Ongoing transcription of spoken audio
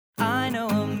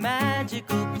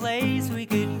magical place we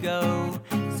could go.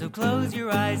 So close your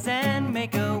eyes and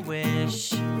make a wish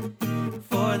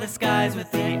for the skies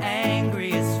with the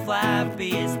angriest,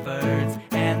 flappiest birds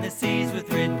and the seas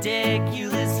with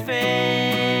ridiculous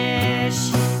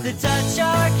fish. The Touch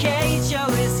Arcade Show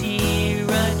is here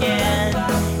again.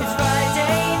 It's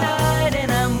Friday night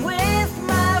and I'm with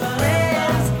my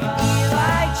friends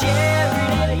Eli,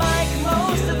 Jared, and Mike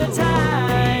most of the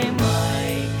time.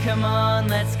 Come on,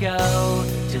 let's go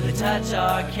to the Touch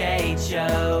Arcade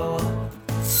Show.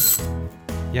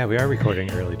 Yeah, we are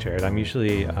recording early, Jared. I'm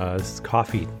usually, this is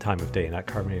coffee time of day, not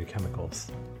carbonated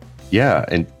chemicals. Yeah,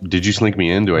 and did you slink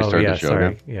me in? Do I start the show sorry.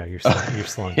 now? Yeah, you're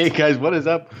slunked. Hey guys, what is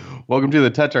up? Welcome to the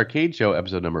Touch Arcade Show,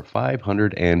 episode number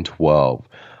 512.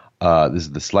 This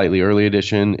is the slightly early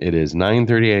edition. It is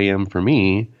 9:30 a.m. for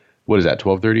me. What is that,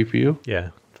 12:30 for you?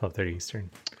 Yeah, 12:30 Eastern.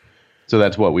 So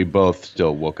that's what we both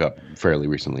still woke up fairly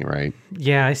recently, right?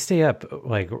 Yeah, I stay up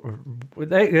like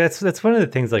that's one of the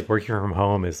things like working from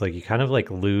home is like you kind of like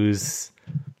lose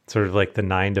sort of like the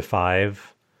 9 to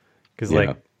 5 because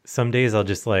like some days I'll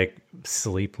just like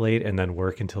sleep late and then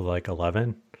work until like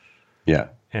 11. Yeah.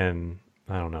 And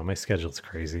I don't know, my schedule's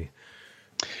crazy.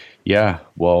 Yeah,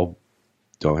 well,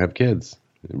 don't have kids.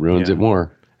 It ruins it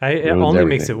more. It only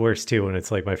makes it worse too when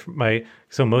it's like my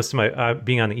so most of my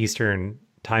being on the Eastern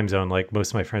time zone, like most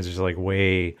of my friends are just like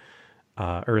way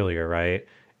earlier, right?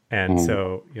 And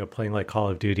so, you know, playing like Call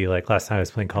of Duty, like last night I was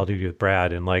playing Call of Duty with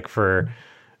Brad, and like for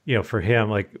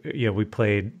him, like, you know, we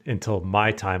played until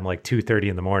my time, like 2:30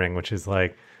 in the morning, which is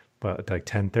like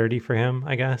 10:30 for him,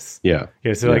 I guess. Yeah.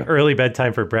 Yeah. So like early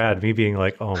bedtime for Brad, me being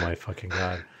like, oh my fucking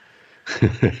God.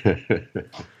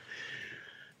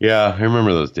 Yeah, I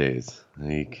remember those days.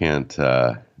 You can't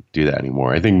do that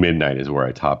anymore. I think midnight is where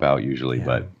I top out usually,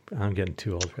 but I'm getting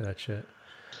too old for that shit.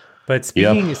 But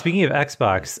speaking of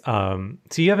Xbox,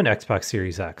 so you have an Xbox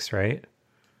Series X, right?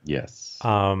 Yes.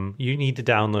 You need to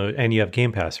download, and you have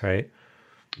Game Pass, right?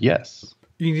 Yes.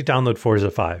 You need to download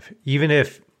Forza 5, even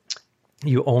if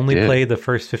you only play the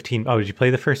first 15. Oh, did you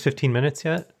play the first 15 minutes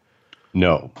yet?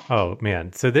 No. Oh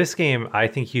man. So this game, I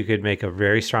think you could make a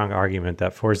very strong argument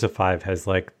that Forza 5 has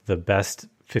like the best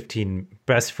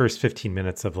first 15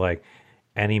 minutes of like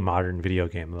any modern video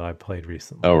game that I've played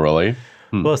recently. Oh, really?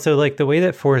 Well, so like the way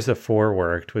that Forza 4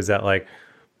 worked was that like,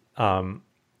 and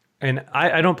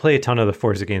I don't play a ton of the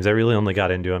Forza games. I really only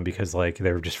got into them because like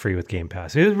they were just free with Game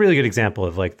Pass. It was a really good example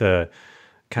of like the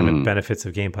kind of benefits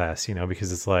of Game Pass, you know,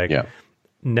 because it's like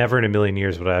never in a million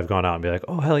years would I have gone out and be like,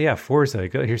 oh hell yeah, Forza,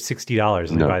 here's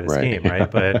 $60 and buy this game, right?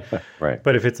 But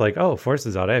but if it's like, oh,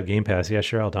 Forza's out, I have Game Pass, yeah,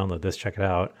 sure, I'll download this, check it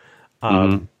out.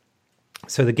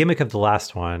 So the gimmick of the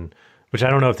last one, which I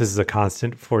don't know if this is a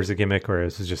constant Forza gimmick or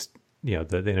this is just, you know,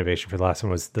 the innovation for the last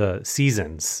one, was the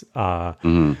seasons.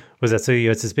 Was that so? You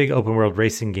know, it's this big open world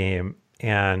racing game,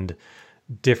 and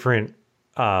different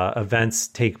events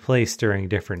take place during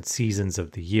different seasons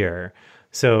of the year.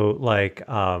 So, like,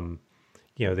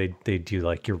 you know, they do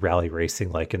like your rally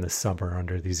racing like in the summer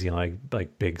under these, you know,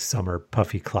 like big summer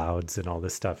puffy clouds and all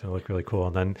this stuff, and it looked really cool.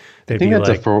 And then I think that's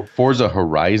like a Forza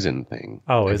Horizon thing.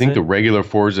 Oh, I think the regular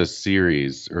Forza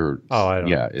series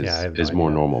is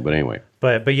more normal. But anyway.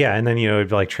 But yeah, and then, you know, it'd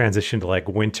be like transition to like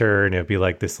winter, and it'd be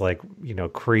like this like, you know,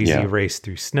 crazy race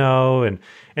through snow, and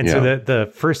so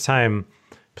the first time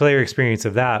player experience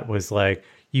of that was like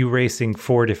you racing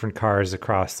 4 different cars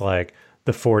across like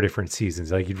the 4 different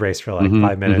seasons. Like you'd race for like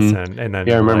 5 minutes and then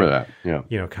I remember that. Yeah,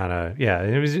 you know, kind of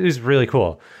and it was really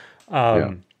cool.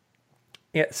 So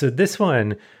this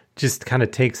one just kind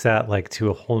of takes that like to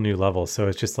a whole new level. So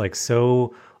it's just like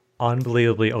so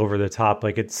unbelievably over the top.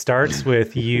 Like it starts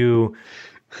with you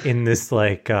in this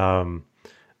like I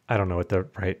don't know what the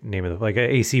right name of like a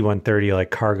AC-130 like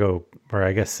cargo, or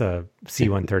I guess a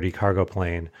C-130 cargo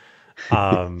plane,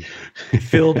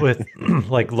 filled with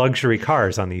like luxury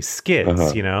cars on these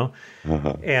skids, you know,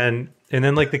 and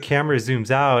then like the camera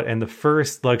zooms out and the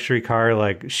first luxury car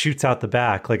like shoots out the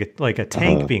back like a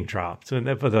tank being dropped, so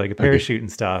with like a parachute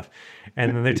and stuff.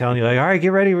 And then they're telling you like, all right, get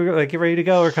ready, get ready to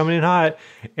go, we're coming in hot.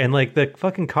 And like the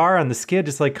fucking car on the skid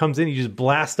just like comes in, you just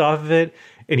blast off of it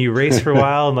and you race for a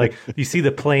while, and like you see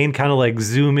the plane kind of like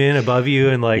zoom in above you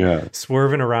and like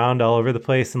swerving around all over the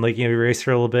place, and like, you know, you race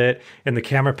for a little bit and the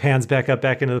camera pans back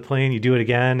into the plane, you do it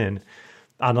again and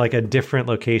on like a different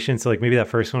location. So like maybe that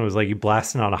first one was like you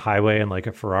blasting on a highway and like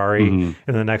a Ferrari, and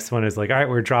the next one is like, all right,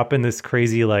 we're dropping this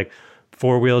crazy like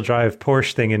 4-wheel drive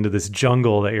Porsche thing into this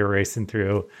jungle that you're racing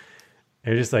through.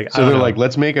 They're just like, so they're like,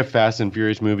 let's make a Fast and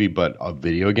Furious movie, but a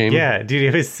video game. Yeah, dude,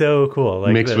 it was so cool.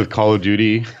 Like mixed with Call of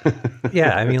Duty.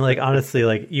 Yeah, I mean, like honestly,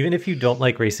 like even if you don't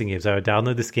like racing games, I would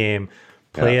download this game,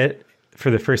 play it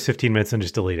for the first 15 minutes and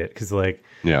just delete it. Cause like,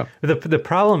 Yeah. the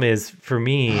problem is for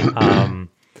me,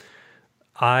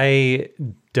 I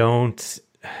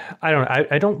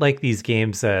don't like these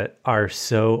games that are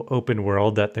so open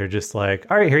world that they're just like,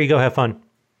 all right, here you go, have fun.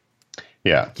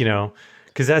 Yeah. You know,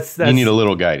 because that's you need a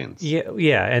little guidance.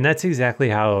 Yeah, and that's exactly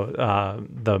how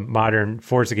the modern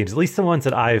Forza games, at least the ones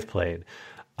that I've played,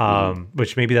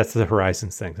 which maybe that's the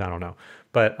Horizons things, I don't know,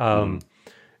 but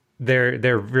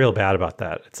they're real bad about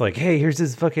that. It's like, hey, here's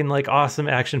this fucking like awesome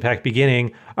action-packed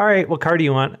beginning. All right, what car do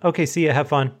you want? Okay, see ya, have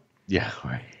fun. Yeah,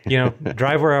 right. You know,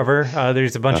 drive wherever.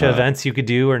 There's a bunch of events you could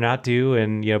do or not do,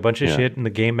 and you know, a bunch of shit in the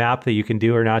game map that you can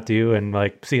do or not do, and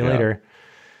like, see you later.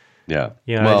 Yeah.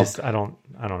 You know, well, I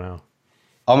don't know.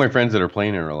 all my friends that are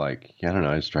playing it are like, yeah, I don't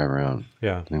know, I just drive around.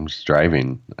 Yeah. I'm just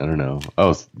driving. I don't know.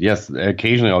 Oh, yes,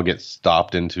 occasionally I'll get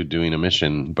stopped into doing a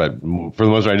mission, but for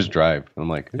the most part, I just drive. I'm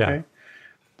like, okay. Yeah.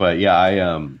 But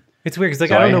yeah, it's weird because like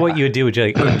so I don't know what you would do. Would you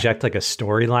like inject like a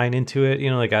storyline into it?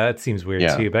 You know, like that seems weird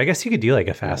too. But I guess you could do like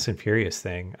a Fast and Furious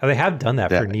thing. They have done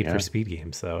that for Need for Speed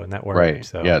games though, and that worked. Right.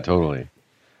 So. Yeah, totally.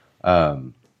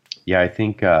 Yeah, I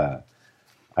think I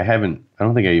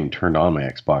don't think I even turned on my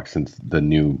Xbox since the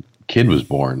new kid was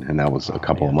born, and that was a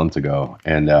couple of months ago.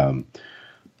 And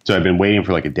so I've been waiting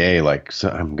for like a day. Like, so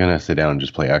I'm gonna sit down and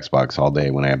just play Xbox all day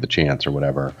when I have the chance or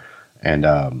whatever.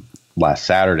 And last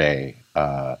Saturday,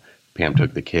 Pam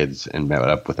took the kids and met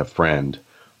up with a friend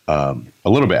a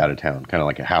little bit out of town, kind of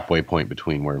like a halfway point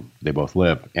between where they both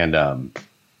live. And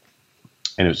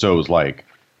it was like,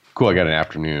 cool, I got an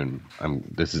afternoon. I'm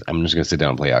just gonna sit down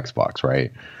and play Xbox,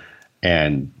 right?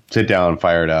 And sit down,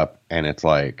 fire it up, and it's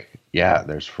like, yeah,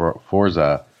 there's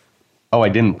Forza. Oh, I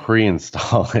didn't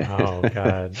pre-install it. Oh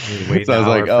God! Wait so I was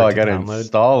like, oh, I got to download?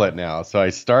 install it now. So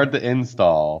I start the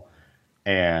install,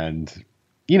 and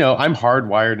you know, I'm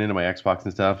hardwired into my Xbox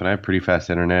and stuff, and I have pretty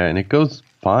fast internet, and it goes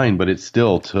fine, but it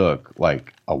still took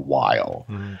like a while.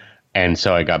 And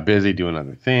so I got busy doing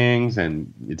other things,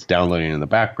 and it's downloading in the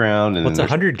background. And it's then a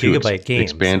 100 gigabyte game,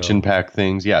 expansion pack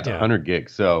things. Yeah, it's 100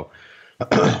 gigs. So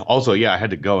also, yeah, I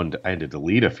had to go and I had to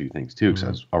delete a few things too because I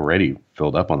was already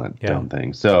filled up on that dumb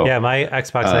thing. So yeah, my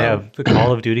Xbox, I have the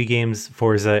Call of Duty games,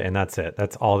 Forza, and that's it.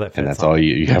 That's all that fits. And that's all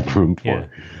you have room for.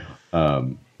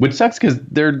 Which sucks because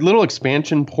their little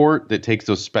expansion port that takes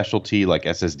those specialty like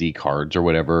SSD cards or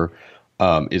whatever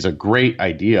is a great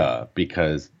idea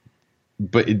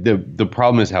but the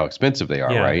problem is how expensive they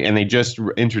are, right? And they just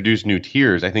introduced new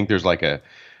tiers. I think there's a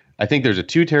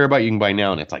 2 terabyte you can buy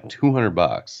now, and it's like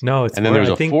 $200. No, it's and then more,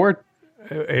 there's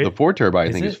the 4 terabyte.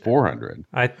 I think is 400.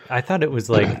 I thought it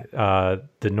was like the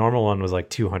normal one was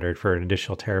like 200 for an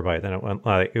additional terabyte. Then it went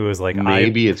like it was like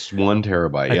maybe it's 1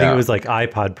 terabyte. I think it was like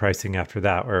iPod pricing after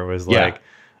that, where it was like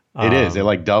it is. It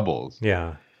like doubles.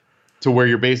 Yeah. To where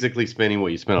you're basically spending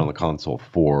what you spent on the console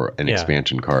for an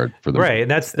expansion card for the right,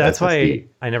 and that's why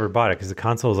I never bought it because the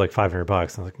console was like $500. I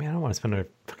was like, man, I don't want to spend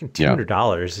fucking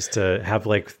 $200 just to have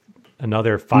like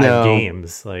another 5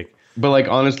 games. Like, but like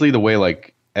honestly, the way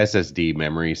like SSD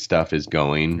memory stuff is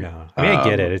going, I mean, I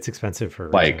get it; it's expensive for a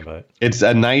reason, but it's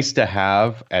a nice to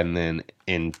have. And then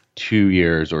in 2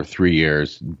 years or 3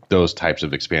 years, those types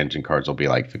of expansion cards will be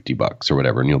like $50 or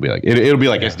whatever, and you'll be like, it'll be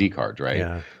like SD cards, right?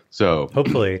 Yeah. So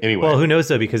hopefully, anyway, well, who knows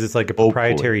though, because it's like a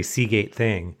proprietary Seagate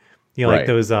thing. You know, like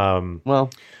those.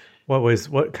 What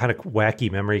kind of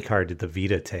wacky memory card did the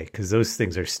Vita take? Because those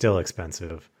things are still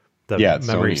expensive. The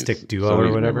memory stick Duo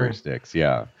or whatever. Memory sticks,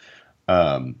 yeah.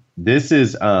 This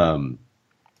is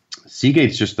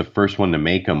Seagate's just the first one to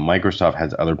make them. Microsoft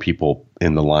has other people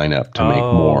in the lineup to make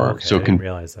more. Okay. So I didn't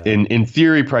realize that. In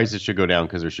theory, prices should go down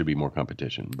because there should be more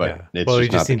competition. But it's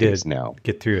just not the case now.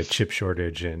 Get through a chip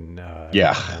shortage and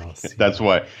that's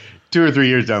why 2 or 3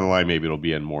 years down the line, maybe it'll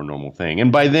be a more normal thing.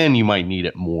 And by then, you might need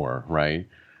it more, right?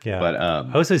 Yeah. But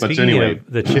also speaking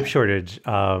of the chip shortage,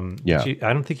 I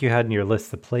don't think you had in your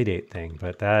list the Playdate thing,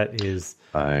 but that is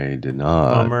I did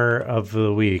not. Bummer of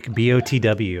the week.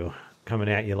 BOTW. Coming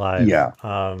at you live. Yeah.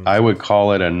 I would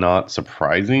call it a not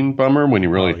surprising bummer when you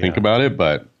really think about it,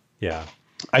 but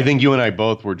I think you and I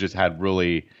both had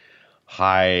really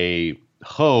high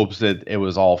hopes that it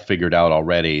was all figured out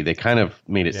already. They kind of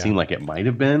made it seem like it might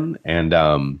have been, and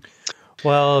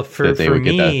well, that they would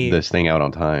get this thing out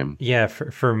on time. Yeah,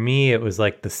 for me, it was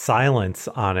like the silence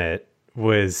on it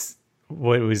was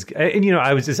what it was, and you know,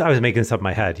 I was making this up in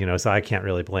my head, you know, so I can't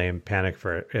really blame Panic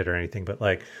for it or anything, but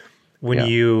like when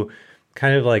you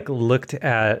kind of like looked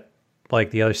at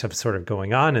like the other stuff sort of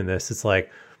going on in this, it's like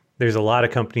there's a lot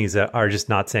of companies that are just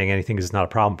not saying anything is not a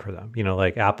problem for them. You know,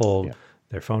 like Apple,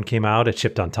 their phone came out, it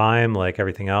shipped on time, like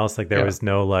everything else. Like there was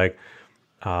no like,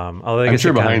 Although I I'm guess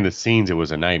sure it kinda- behind the scenes it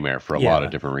was a nightmare for a lot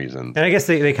of different reasons. And I guess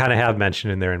they kind of have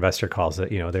mentioned in their investor calls that,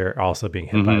 they're also being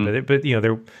hit by it. But they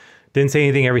didn't say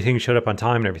anything. Everything showed up on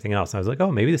time and everything else. And I was like,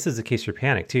 oh, maybe this is the case for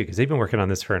Panic too, because they've been working on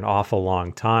this for an awful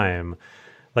long time.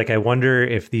 Like, I wonder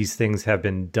if these things have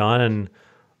been done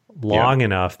long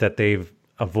enough that they've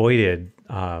avoided,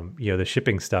 the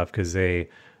shipping stuff because they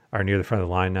are near the front of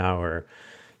the line now, or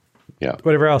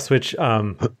whatever else, which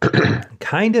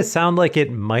kind of sound like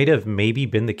it might have maybe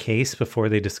been the case before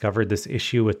they discovered this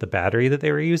issue with the battery that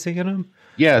they were using in them.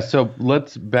 Yeah, so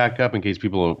let's back up in case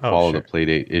people don't follow the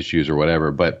Playdate issues or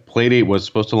whatever. But Playdate was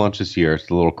supposed to launch this year. It's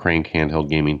the little crank handheld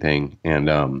gaming thing. And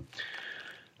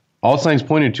all signs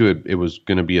pointed to it was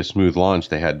going to be a smooth launch.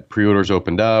 They had pre-orders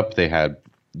opened up. They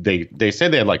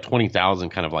said they had like 20,000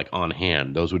 kind of like on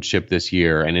hand. Those would ship this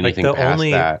year, and anything past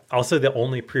that. Also, the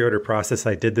only pre-order process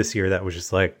I did this year that was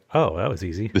just like, oh, that was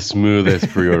easy. The smoothest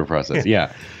pre-order process.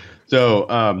 Yeah.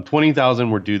 So 20,000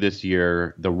 were due this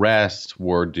year. The rest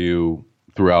were due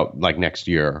throughout like next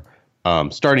year,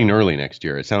 starting early next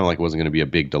year. It sounded like it wasn't going to be a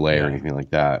big delay or anything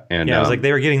like that. And it was like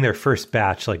they were getting their first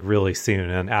batch like really soon,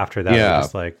 and after that, it was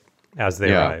just like as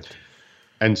they arrived.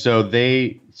 And so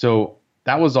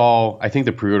that was all. I think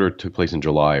the pre-order took place in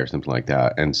July or something like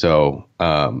that. And so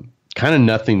kind of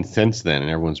nothing since then. And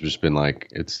everyone's just been like,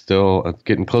 it's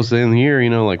getting close to the end of the year,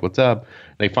 like, what's up?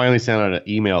 They finally sent out an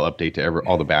email update to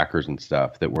all the backers and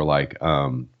stuff that were like,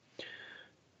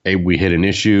 hey, we hit an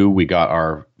issue. We got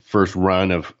our first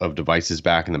run of devices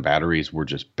back, and the batteries were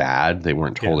just bad. They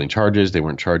weren't holding charges. They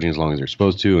weren't charging as long as they're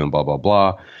supposed to, and blah, blah,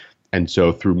 blah. And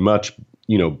so through much,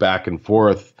 back and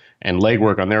forth and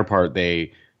legwork on their part,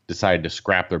 they decided to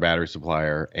scrap their battery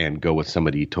supplier and go with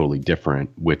somebody totally different,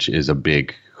 which is a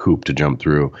big hoop to jump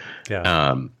through.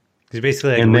 Yeah. Because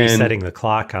basically resetting the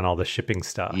clock on all the shipping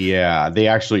stuff. Yeah, they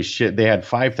actually they had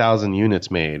 5,000 units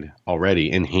made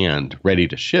already in hand, ready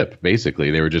to ship.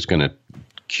 Basically, they were just going to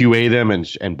QA them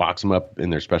and box them up in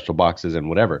their special boxes and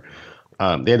whatever.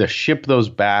 They had to ship those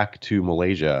back to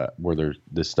Malaysia where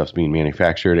this stuff's being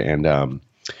manufactured, and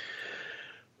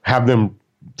have them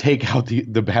take out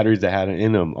the batteries that had it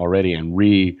in them already and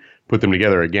put them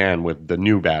together again with the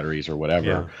new batteries or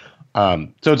whatever.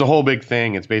 So it's a whole big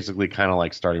thing. It's basically kind of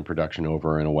like starting production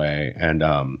over in a way. And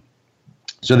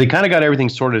so they kind of got everything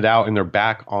sorted out, and they're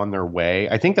back on their way.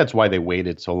 I think that's why they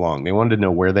waited so long. They wanted to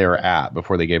know where they were at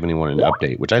before they gave anyone an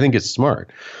update, which I think is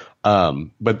smart.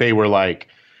 But they were like,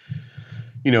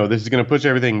 this is going to push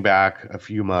everything back a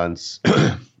few months.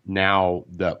 Now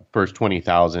the first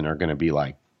 20,000 are going to be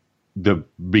like the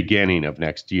beginning of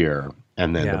next year.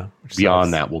 And then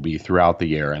beyond that will be throughout the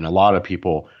year. And a lot of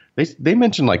people, they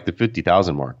mentioned like the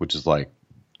 50,000 mark, which is like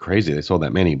crazy. They sold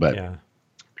that many, but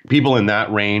people in that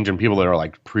range and people that are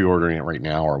like pre-ordering it right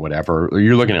now or whatever,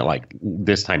 you're looking at like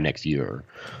this time next year.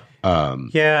 I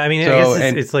guess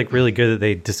it's like really good that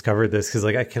they discovered this, because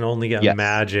like I can only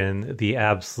imagine the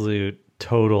absolute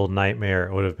total nightmare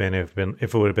it would have been if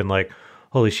it would have been like,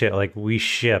 holy shit, like we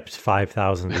shipped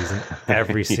 5,000 of these and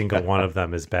every single one of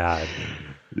them is bad.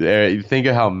 Think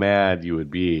of how mad you would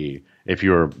be if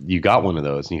you got one of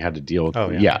those and you had to deal with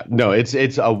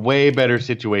it's a way better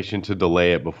situation to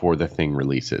delay it before the thing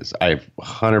releases. I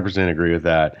 100% agree with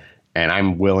that, and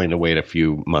I'm willing to wait a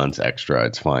few months extra.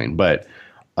 It's fine. But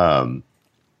and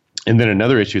then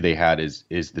another issue they had is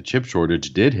the chip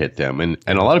shortage did hit them, and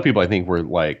a lot of people I think were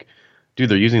like, dude,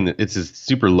 they're using it's a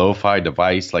super lo-fi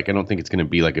device. Like, I don't think it's going to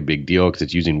be like a big deal because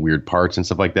it's using weird parts and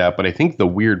stuff like that. But I think the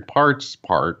weird parts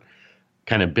part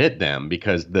kind of bit them,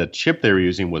 because the chip they were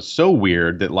using was so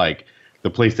weird that like the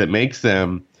place that makes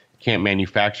them can't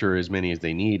manufacture as many as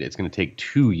they need. It's going to take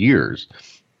 2 years.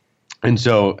 And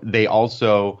so they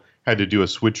also had to do a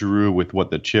switcheroo with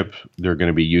what the chip they're going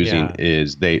to be using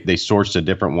is. They sourced a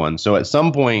different one. So at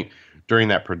some point during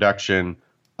that production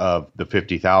of the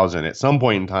 50,000, at some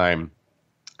point in time,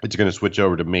 it's going to switch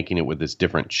over to making it with this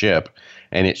different chip,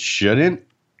 and it shouldn't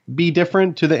be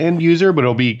different to the end user, but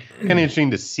it'll be kind of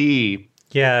interesting to see.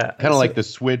 Yeah. Kind of like the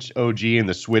Switch OG and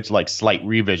the Switch like slight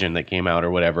revision that came out or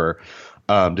whatever,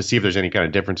 to see if there's any kind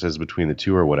of differences between the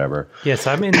two or whatever. Yeah.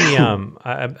 So I'm in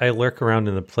the, I lurk around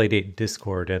in the Playdate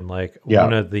Discord, and like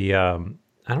one of the, I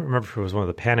don't remember if it was one of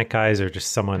the Panic guys or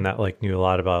just someone that like knew a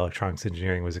lot about electronics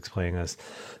engineering was explaining this.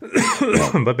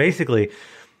 But basically,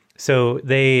 so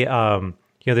they,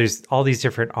 there's all these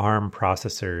different ARM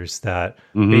processors that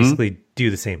basically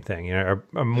do the same thing, are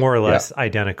more or less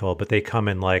identical, but they come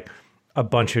in like a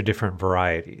bunch of different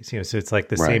varieties, so it's like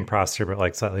the same processor, but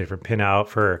like slightly different pinout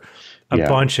for a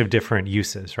bunch of different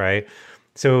uses, right?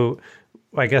 So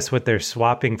I guess what they're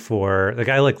swapping for, the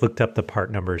guy like looked up the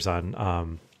part numbers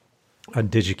on on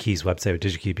DigiKey's website, with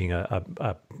DigiKey being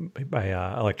a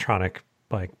electronic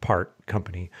like part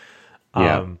company.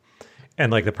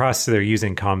 And like the processor they're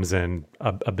using comes in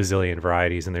a bazillion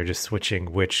varieties, and they're just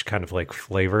switching which kind of like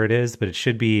flavor it is, but it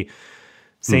should be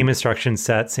same instruction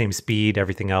set, same speed,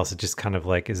 everything else. It just kind of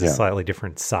like is a slightly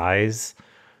different size.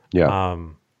 Yeah.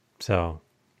 So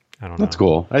I don't know. That's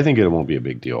cool. I think it won't be a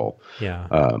big deal. Yeah.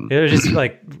 It'll just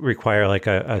like require like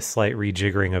a slight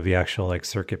rejiggering of the actual like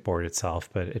circuit board itself,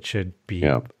 but it should be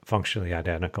functionally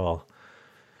identical.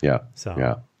 Yeah.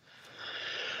 So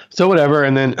So whatever.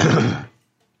 And then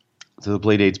so the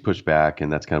play date's pushed back,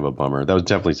 and that's kind of a bummer. That was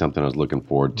definitely something I was looking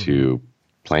forward to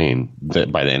playing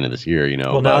by the end of this year, you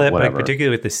know. Well, now that like, particularly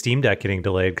with the Steam Deck getting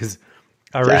delayed, because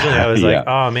originally I was like,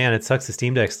 oh man, it sucks the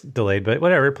Steam Deck's delayed, but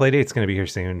whatever, Playdate's going to be here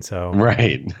soon. So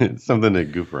right, something to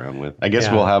goof around with. I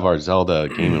guess we'll have our Zelda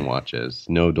Game & Watches.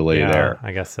 No delay there.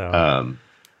 I guess so.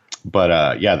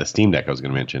 But the Steam Deck I was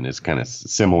going to mention is kind of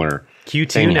similar.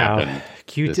 Q2 now.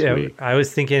 Q2. I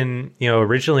was thinking,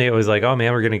 originally it was like, oh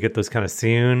man, we're going to get those kind of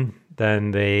soon.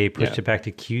 Then they pushed it back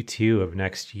to Q2 of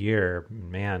next year.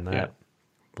 Man, that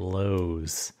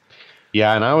blows.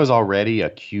 Yeah, and I was already a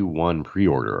Q1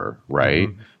 pre-orderer, right?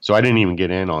 Mm-hmm. So I didn't even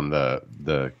get in on the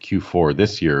Q4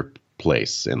 this year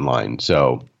place in line.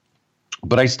 So,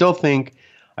 but I still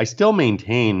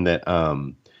maintain that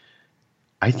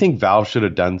I think Valve should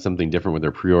have done something different with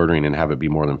their pre-ordering and have it be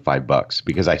more than $5,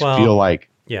 because I feel like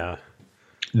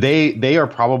they are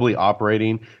probably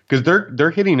operating, because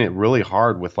they're hitting it really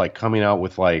hard with like coming out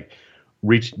with like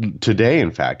reach today.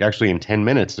 In fact, actually in 10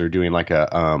 minutes they're doing like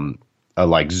a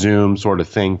like Zoom sort of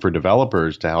thing for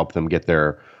developers to help them get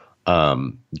their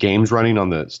games running on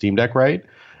the Steam Deck, right?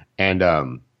 And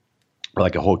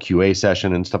like a whole QA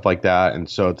session and stuff like that. And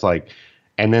so it's like,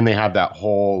 and then they have that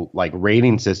whole like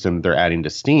rating system they're adding to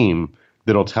Steam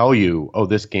that'll tell you, oh,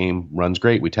 this game runs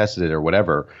great, we tested it or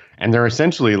whatever. And they're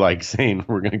essentially like saying,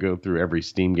 we're going to go through every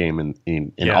Steam game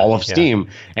in all of Steam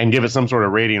and give it some sort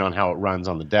of rating on how it runs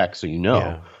on the deck, so you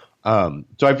know. Yeah.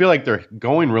 So I feel like they're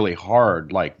going really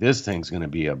hard, like this thing's going to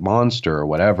be a monster or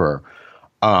whatever.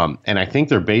 And I think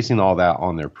they're basing all that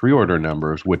on their pre-order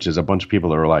numbers, which is a bunch of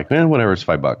people that are like, whatever, it's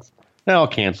 $5. I'll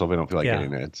cancel if I don't feel like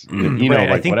getting it. It's, like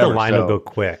I think whatever. The line will go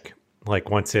quick.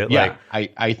 Like once it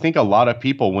I think a lot of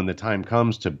people, when the time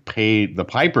comes to pay the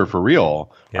piper for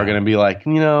real, are going to be like,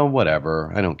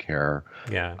 whatever, I don't care.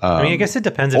 Yeah. I mean, I guess it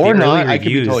depends. If or the not. Early I could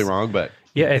be reviews, totally wrong, but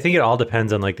yeah, I think it all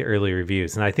depends on like the early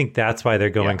reviews, and I think that's why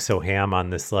they're going so ham on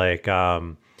this like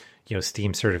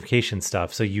Steam certification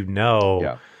stuff. So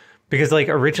because like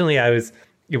originally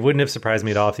it wouldn't have surprised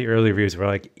me at all if the early reviews were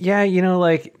like,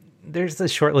 like there's a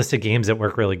short list of games that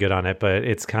work really good on it, but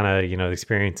it's kind of the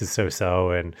experience is so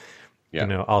and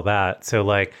all that. So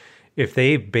like if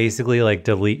they basically like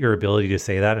delete your ability to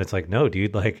say that, it's like, no,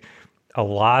 dude, like a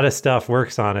lot of stuff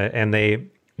works on it, and they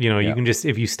you can just,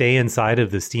 if you stay inside of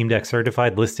the Steam Deck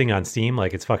certified listing on Steam,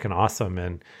 like it's fucking awesome,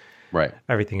 and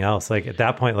everything else, like at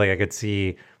that point, like I could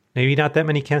see maybe not that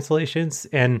many cancellations.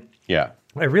 And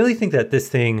I really think that this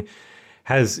thing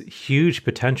has huge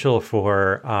potential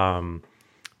for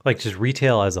like just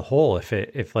retail as a whole if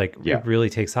it really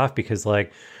takes off, because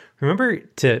like remember,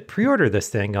 to pre-order this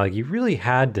thing, like you really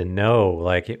had to know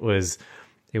like it was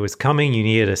coming. You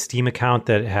needed a Steam account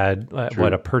that had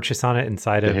a purchase on it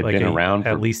inside of like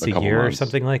at least a year or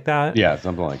something like that. Yeah,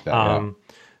 something like that.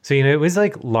 So it was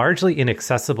like largely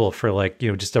inaccessible for like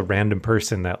just a random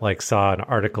person that like saw an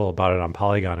article about it on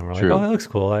Polygon and were like, oh, that looks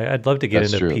cool. I'd love to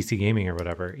get into PC gaming or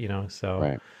whatever.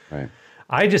 So right.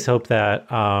 I just hope that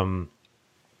and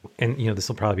this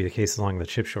will probably be the case as long as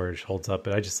the chip shortage holds up,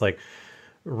 but I just like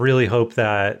really hope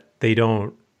that they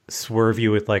don't swerve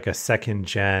you with like a second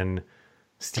gen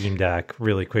Steam Deck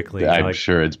really quickly. I'm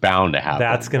sure it's bound to happen.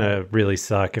 That's gonna really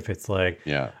suck if it's like,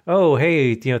 oh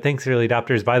hey, thanks early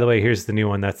adopters, by the way, here's the new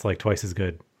one that's like twice as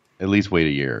good. At least wait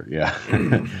a year.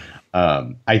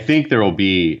 I think there will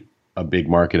be a big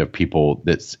market of people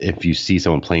that's, if you see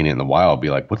someone playing it in the wild, be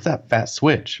like, what's that fat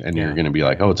Switch? And you're going to be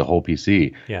like, oh, it's a whole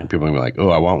PC. And people are going to be like, oh,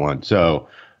 I want one. So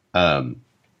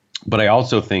but I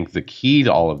also think the key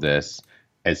to all of this,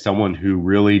 as someone who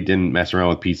really didn't mess around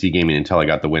with PC gaming until I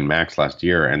got the Win Max last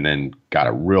year, and then got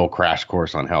a real crash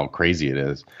course on how crazy it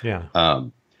is.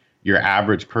 Your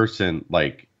average person,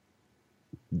 like,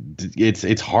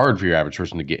 it's hard for your average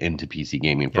person to get into PC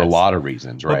gaming for a lot of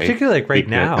reasons, right? Well, particularly like right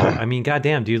now. I mean,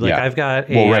 goddamn, dude. Like I've got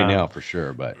right now for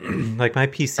sure, but like my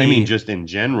PC. I mean, just in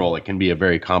general, it can be a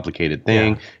very complicated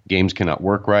thing. Games cannot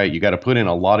work right. You got to put in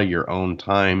a lot of your own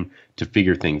time to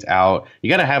figure things out. You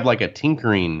got to have like a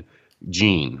tinkering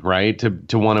gene, right?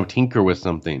 To want to tinker with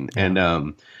something. And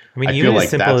I mean, I even feel as like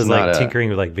simple that's as not like a tinkering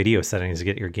with like video settings to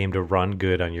get your game to run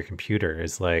good on your computer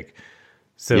is like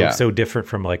Yeah. so different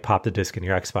from like pop the disc in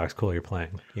your Xbox. Cool, you're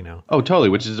playing. You know. Oh, totally.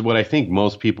 Which is what I think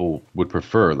most people would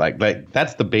prefer. Like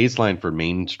that's the baseline for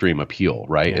mainstream appeal,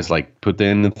 right? Yeah. It's like put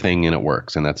in the thing and it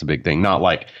works, and that's a big thing. Not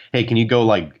like, hey, can you go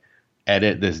like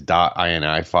edit this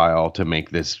 .ini file to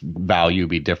make this value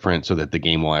be different so that the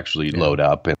game will actually load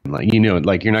up and like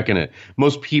like you're not gonna.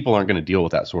 Most people aren't gonna deal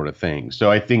with that sort of thing. So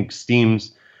I think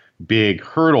Steam's big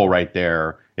hurdle right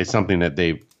there is something that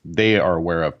they are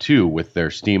aware of too with their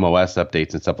Steam OS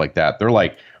updates and stuff like that. They're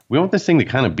like, we want this thing to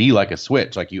kind of be like a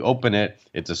Switch. Like you open it,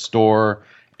 it's a store,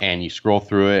 and you scroll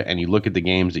through it, and you look at the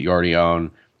games that you already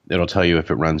own. It'll tell you if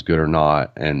it runs good or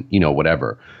not, and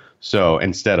whatever. So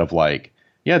instead of like,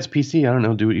 yeah, it's PC. I don't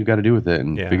know, do what you got to do with it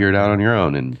and figure it out on your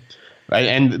own.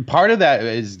 And part of that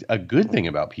is a good thing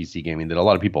about PC gaming that a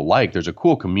lot of people like. There's a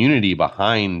cool community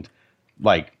behind,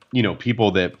 like, people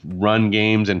that run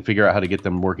games and figure out how to get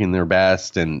them working their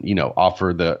best and,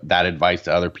 offer that advice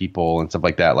to other people and stuff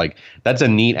like that. Like, that's a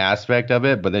neat aspect of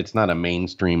it, but it's not a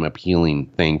mainstream appealing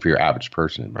thing for your average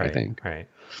person, I think. Right.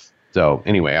 So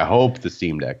anyway, I hope the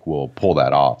Steam Deck will pull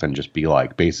that off and just be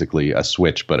like basically a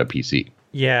Switch, but a PC.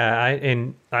 Yeah.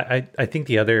 I think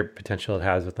the other potential it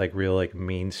has with like real like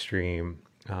mainstream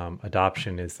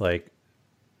adoption is like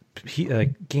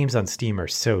games on Steam are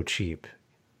so cheap.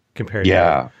 Compared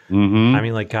to I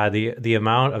mean, like, God, the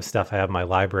amount of stuff I have in my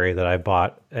library that I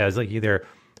bought as like either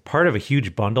part of a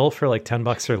huge bundle for like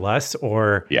 $10 or less,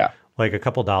 or like a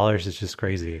couple dollars is just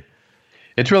crazy.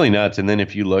 It's really nuts. And then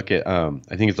if you look at, I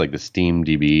think it's like the Steam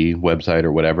DB website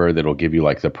or whatever, that'll give you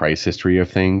like the price history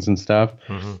of things and stuff.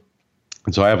 And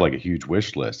so I have like a huge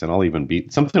wish list, and I'll even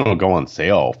something will go on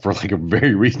sale for like a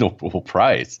very reasonable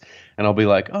price, and I'll be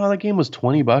like, oh, that game was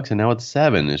 $20 and now it's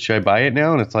 $7. Should I buy it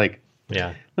now? And it's like,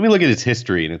 let me look at its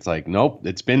history, and it's like, nope,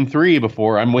 it's been $3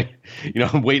 before. I'm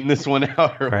waiting this one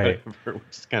out or whatever, which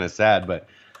is kind of sad. But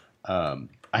I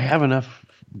have enough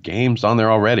games on there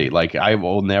already. Like, I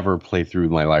will never play through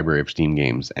my library of Steam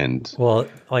games. And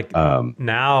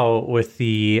now with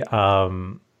the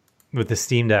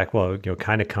Steam Deck,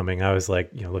 kind of coming, I was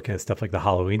like, looking at stuff like the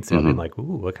Halloween sale, and like, ooh,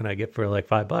 what can I get for like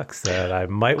 $5 that I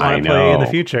might want to play in the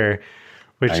future?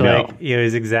 Which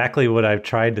is exactly what I've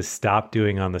tried to stop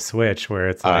doing on the Switch, where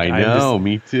it's like,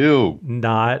 me too.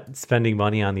 Not spending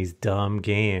money on these dumb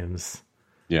games.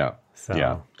 Yeah. So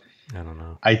I don't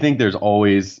know. I think there's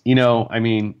always, I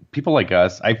mean, people like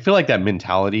us, I feel like that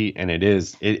mentality, and it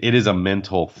is a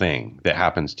mental thing that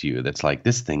happens to you. That's like,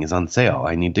 this thing is on sale,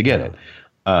 I need to get it.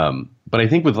 But I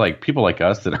think with like people like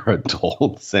us that are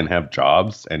adults and have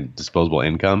jobs and disposable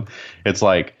income, it's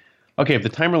like, okay, if the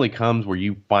time really comes where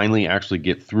you finally actually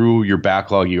get through your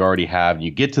backlog you already have, and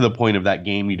you get to the point of that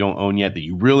game you don't own yet that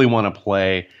you really want to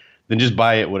play, then just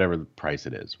buy it whatever the price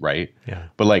it is, right? Yeah.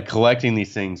 But like collecting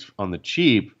these things on the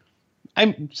cheap,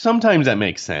 sometimes that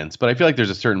makes sense, but I feel like there's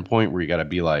a certain point where you got to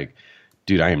be like,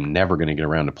 dude, I am never going to get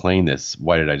around to playing this.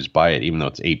 Why did I just buy it, even though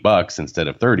it's $8 instead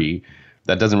of 30?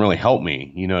 That doesn't really help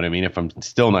me. You know what I mean? If I'm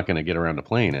still not going to get around to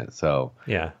playing it, so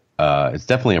it's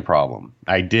definitely a problem.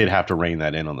 I did have to rein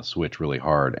that in on the Switch really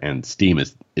hard, and Steam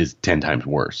is 10 times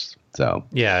worse. So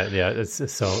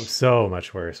it's so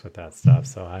much worse with that stuff.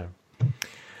 So I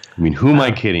mean, who am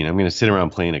I kidding? I'm going to sit around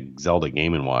playing a Zelda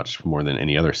Game & Watch more than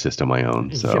any other system I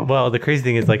own. So well, the crazy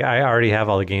thing is, like, I already have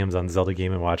all the games on Zelda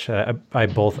Game & Watch. I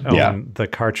both own the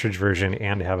cartridge version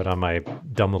and have it on my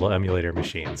dumb little emulator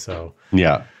machine. So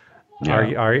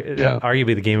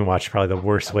arguably the Game & Watch is probably the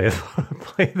worst way to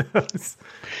play those.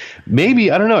 Maybe,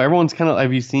 I don't know. Everyone's kind of,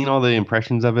 have you seen all the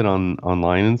impressions of it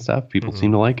online and stuff? People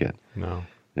seem to like it. No.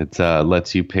 It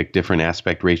lets you pick different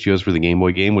aspect ratios for the Game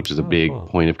Boy game, which is a big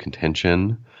point of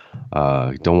contention.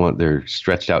 Don't want their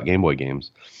stretched out Game Boy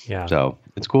games. Yeah. So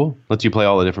it's cool. Lets you play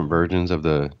all the different versions of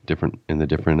the different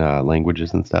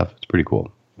languages and stuff. It's pretty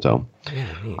cool. So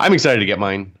I'm excited to get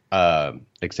mine.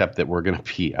 Except that we're going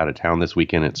to be out of town this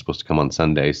weekend. It's supposed to come on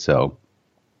Sunday, so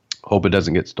hope it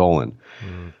doesn't get stolen.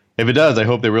 If it does, I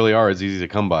hope they really are as easy to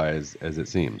come by as it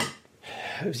seems.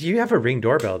 You have a Ring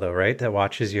doorbell though, right? That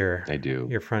watches your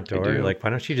front door. Like,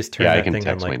 why don't you just turn that thing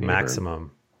on like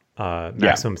maximum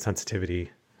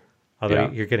sensitivity? Although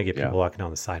you're going to get people walking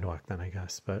on the sidewalk then, I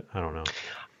guess. But I don't know.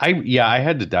 I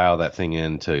had to dial that thing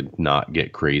in to not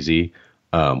get crazy.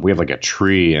 We have like a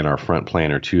tree in our front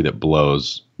planter too that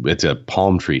blows. It's a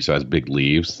palm tree, so it has big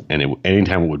leaves, and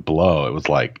anytime it would blow, it was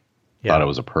like thought it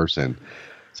was a person.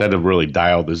 So I had to really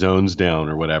dial the zones down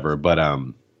or whatever. But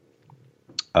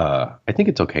I think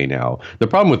it's okay now. The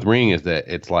problem with Ring is that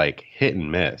it's like hit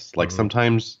and miss. Like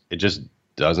sometimes it just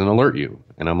doesn't alert you,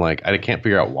 and I'm like, I can't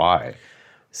figure out why.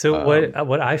 So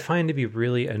what I find to be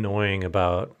really annoying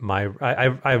about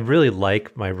I really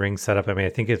like my Ring setup. I mean, I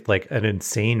think it's like an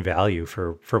insane value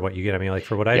for what you get. I mean, like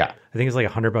for what I think it's like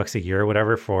 $100 a year or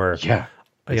whatever for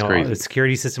crazy. the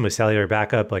security system with cellular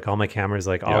backup, like all my cameras,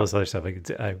 like all this other stuff, like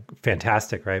it's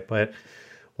fantastic, right? But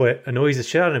what annoys the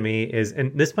shit out of me is,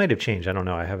 and this might have changed, I don't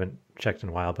know, I haven't checked in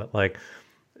a while, but like,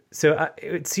 so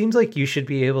it seems like you should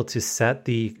be able to set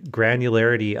the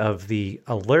granularity of the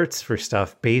alerts for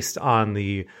stuff based on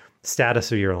the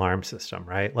status of your alarm system,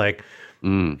 right? Like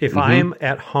if I'm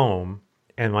at home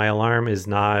and my alarm is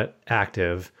not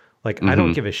active, like I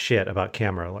don't give a shit about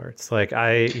camera alerts. Like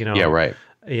I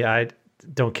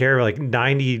don't care. Like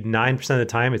 99% of the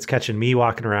time it's catching me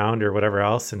walking around or whatever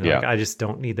else. And like, I just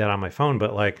don't need that on my phone.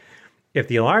 But like, if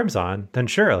the alarm's on, then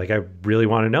sure. Like I really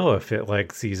want to know if it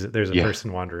like sees that there's a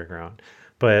person wandering around,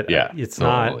 but it's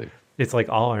not, it's like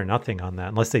all or nothing on that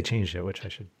unless they changed it, which I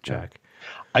should check.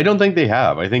 I don't think they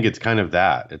have. I think it's kind of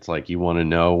that. It's like you want to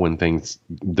know when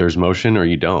there's motion or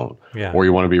you don't. Yeah. Or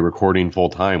you want to be recording full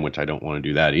time, which I don't want to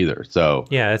do that either. So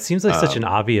yeah, it seems like such an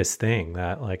obvious thing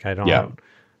that like I don't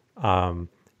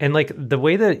and like the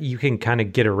way that you can kind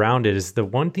of get around it is the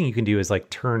one thing you can do is like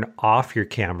turn off your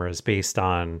cameras based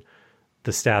on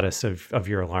the status of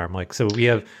your alarm. Like, so we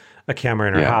have a camera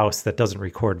in our house that doesn't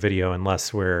record video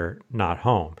unless we're not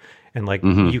home. And like,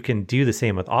 you can do the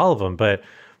same with all of them, but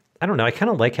I don't know. I kind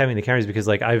of like having the cameras because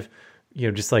like I've,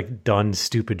 just like done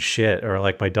stupid shit or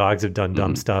like my dogs have done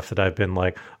dumb stuff that I've been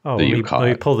like, oh, let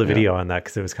me pull the video on that.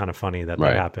 Cause it was kind of funny that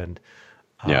happened.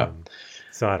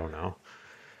 So I don't know.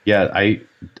 Yeah.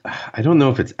 I don't know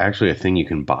if it's actually a thing you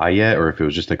can buy yet, or if it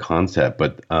was just a concept,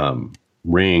 but,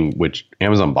 Ring, which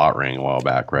Amazon bought Ring a while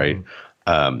back, right?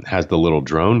 Has the little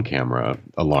drone camera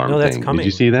alarm thing. Coming. Did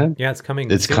you see that? Yeah, it's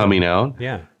coming. It's coming out.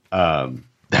 Yeah.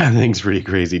 That thing's pretty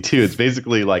crazy too. It's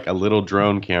basically like a little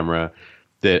drone camera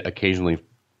that occasionally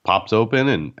pops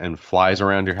open and flies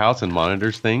around your house and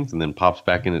monitors things and then pops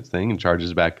back in its thing and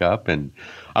charges back up. And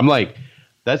I'm like,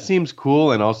 that seems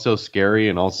cool and also scary.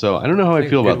 And also, I don't know how I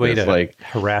feel about this. Like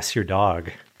harass your dog,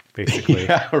 basically.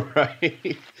 Yeah,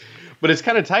 right. But it's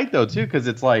kind of tight though too, because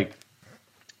it's like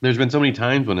there's been so many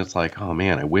times when it's like, oh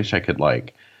man, I wish I could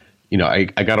like, I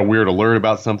got a weird alert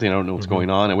about something. I don't know what's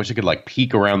going on. I wish I could like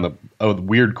peek around the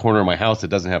weird corner of my house that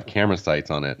doesn't have camera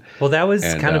sights on it. Well, that was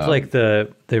kind of like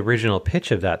the original pitch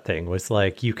of that thing was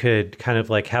like you could kind of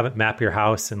like have it map your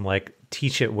house and like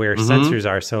teach it where sensors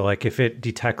are. So like if it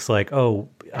detects like,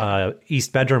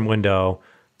 east bedroom window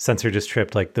sensor just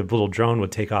tripped, like the little drone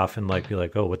would take off and like be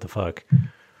like, oh, what the fuck?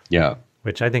 Yeah.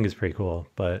 Which I think is pretty cool,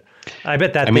 but I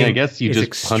bet that. I guess you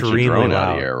just punch a drone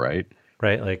out of the air, right?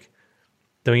 Right, like,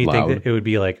 don't you think that it would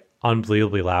be like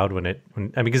unbelievably loud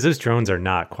because those drones are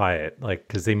not quiet, like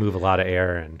because they move a lot of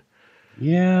air and.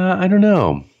 Yeah, I don't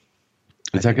know.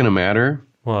 Is that going to matter?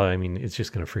 Well, I mean, it's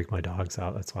just going to freak my dogs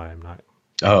out. That's why I'm not.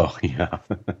 Oh yeah.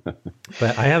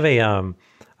 But I have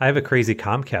a crazy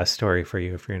Comcast story for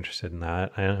you if you're interested in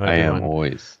that. Everyone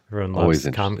loves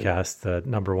Comcast, the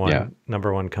number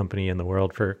one company in the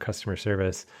world for customer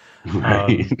service.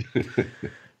 Right.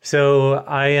 So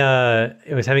I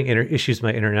was having issues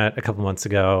with my internet a couple months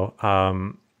ago.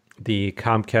 The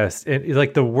Comcast,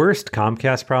 like the worst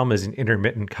Comcast problem is an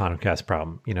intermittent Comcast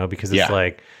problem, because it's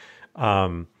like,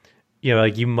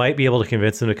 like you might be able to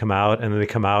convince them to come out, and then they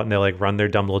come out and they like run their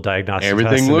dumb little diagnostic tests.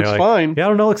 Everything looks fine. Yeah, I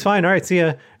don't know, looks fine. All right, see ya.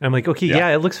 And I'm like, okay, yeah,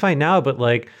 it looks fine now, but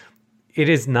like, it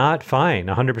is not fine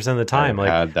 100% of the time. I've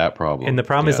had that problem. And the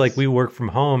problem is like we work from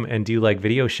home and do like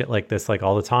video shit like this like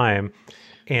all the time.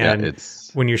 And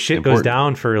when your shit goes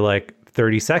down for like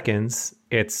 30 seconds,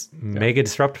 it's mega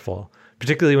disruptful.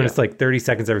 Particularly when it's like 30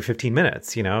 seconds every 15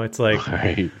 minutes, it's like,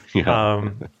 right.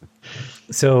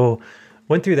 So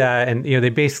went through that and, they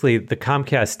basically, the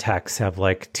Comcast techs have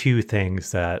like two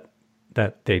things that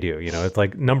they do, it's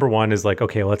like, number one is like,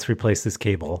 okay, let's replace this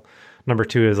cable. Number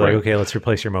two is like, okay, let's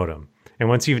replace your modem. And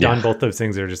once you've done both those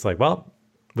things, they're just like, well,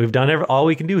 we've done all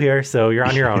we can do here. So you're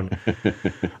on your own.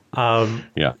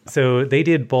 So they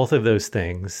did both of those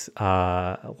things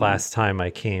last time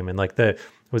I came. And like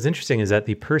what's interesting is that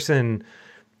the person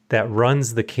that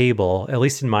runs the cable, at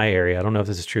least in my area, I don't know if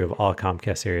this is true of all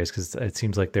Comcast areas because it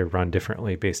seems like they're run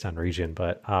differently based on region.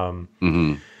 But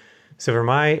so for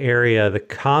my area, the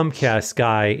Comcast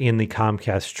guy in the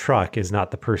Comcast truck is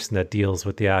not the person that deals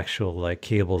with the actual like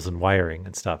cables and wiring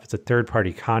and stuff. It's a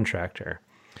third-party contractor.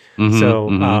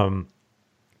 God,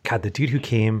 the dude who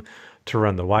came to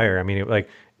run the wire, I mean, it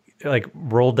like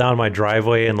rolled down my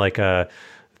driveway in like a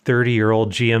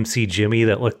 30-year-old GMC Jimmy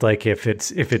that looked like if it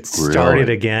started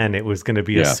again, it was going to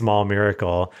be a small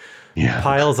miracle.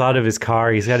 piles out of his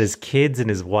car. He's got his kids and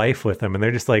his wife with him, and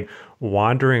they're just like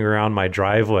wandering around my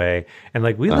driveway. And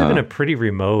like, we live in a pretty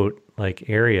remote like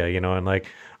area, you know, and like,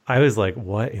 I was like,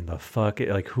 what in the fuck?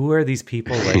 Like, who are these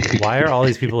people? Like, why are all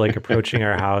these people like approaching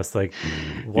our house? Like,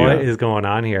 what is going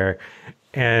on here?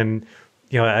 And,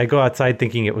 you know, I go outside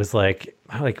thinking it was like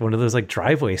one of those like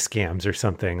driveway scams or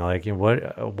something. Like, you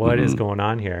know, what is going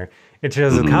on here? It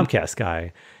turns out it was a Comcast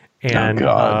guy. And,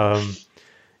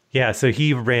 yeah, so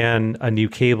he ran a new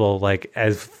cable like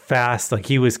as fast, like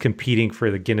he was competing for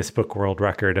the Guinness Book World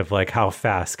Record of like, how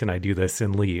fast can I do this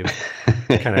and leave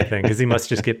kind of thing, because he must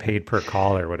just get paid per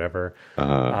call or whatever.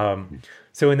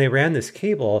 So when they ran this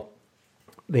cable,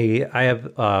 I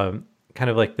have kind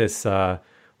of like this, I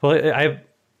have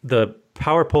the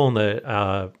power pole and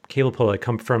the cable pole that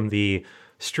come from the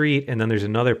street, and then there's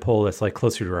another pole that's like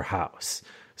closer to our house.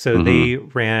 So they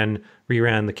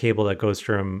reran the cable that goes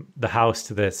from the house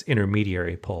to this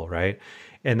intermediary pole, right?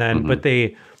 And then, but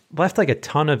they left like a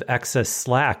ton of excess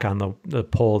slack on the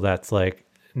pole that's like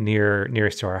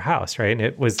nearest to our house, right? And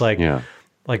it was like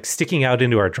sticking out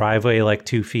into our driveway like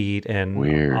 2 feet,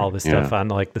 and all this stuff on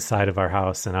like the side of our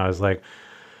house. And I was like,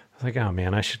 oh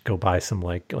man, I should go buy some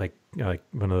like one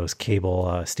of those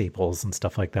cable staples and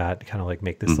stuff like that to kind of like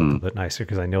make this look a little bit nicer,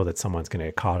 because I know that someone's going to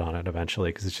get caught on it eventually,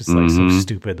 because it's just like so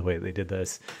stupid the way they did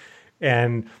this.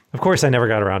 And of course I never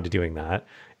got around to doing that.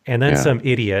 And then some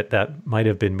idiot, that might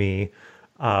have been me,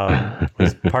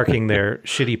 was parking their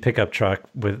shitty pickup truck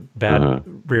with bad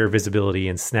rear visibility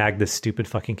and snagged this stupid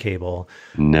fucking cable.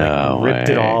 Ripped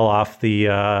it all off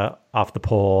the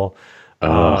pole.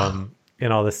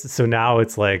 And all this. So now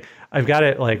it's like, I've got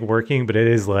it like working, but it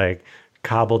is like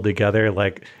cobbled together.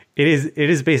 Like it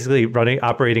is basically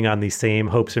operating on the same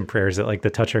hopes and prayers that like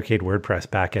the TouchArcade WordPress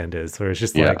backend is. So it's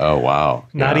just like,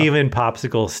 not even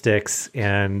popsicle sticks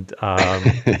and,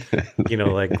 you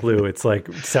know, like glue. It's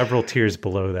like several tiers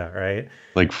below that. Right.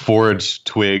 Like foraged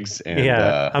twigs. And,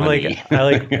 I'm honey. like, I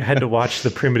like had to watch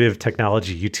the primitive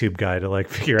technology YouTube guy to like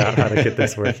figure out how to get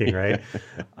this working. Right.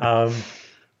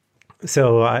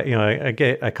 So, you know,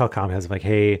 I call Comcast, I'm like,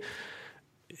 hey,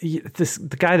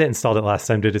 the guy that installed it last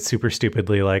time did it super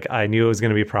stupidly. Like, I knew it was going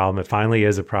to be a problem. It finally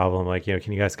is a problem. Like, you know,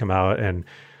 can you guys come out and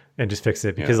just fix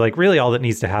it? Because like really all that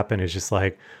needs to happen is just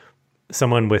like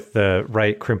someone with the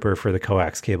right crimper for the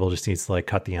coax cable just needs to like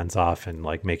cut the ends off and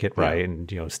like make it right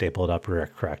and, you know, staple it up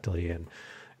correctly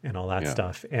and all that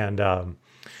stuff. And,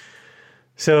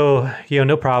 so, you know,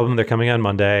 no problem. They're coming on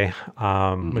Monday,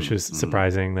 which was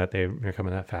surprising that they're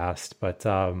coming that fast. But,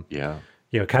 you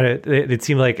know, kind of, it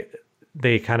seemed like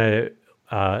they kind of,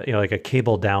 you know, like a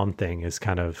cable down thing is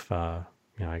kind of,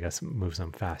 you know, I guess moves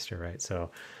them faster, right? So,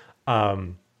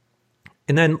 and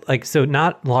then like, so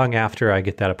not long after I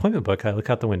get that appointment book, I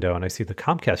look out the window and I see the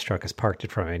Comcast truck is parked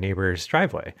in front of my neighbor's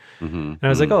driveway. And I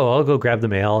was like, oh, I'll go grab the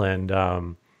mail and,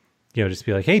 you know, just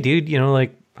be like, hey, dude, you know,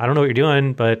 like, I don't know what you're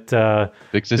doing, but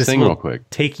fix this thing real quick.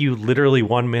 Take you literally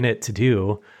 1 minute to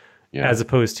do, as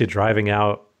opposed to driving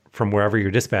out from wherever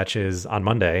your dispatch is on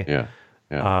Monday.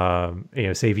 You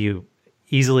know, save you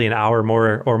easily an hour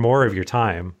more of your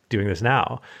time doing this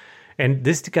now. And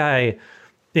this guy,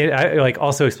 I like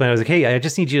also explained, I was like, hey, I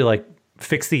just need you to like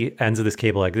fix the ends of this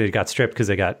cable. Like they got stripped because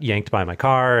they got yanked by my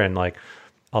car and like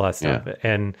all that stuff.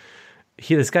 And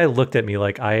this guy looked at me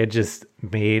like I had just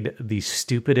made the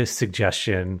stupidest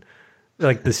suggestion,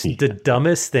 like the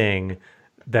dumbest thing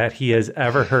that he has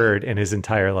ever heard in his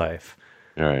entire life.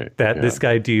 This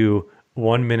guy do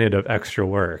 1 minute of extra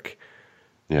work.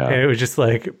 And it was just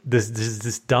like this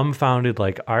dumbfounded,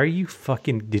 like,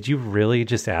 did you really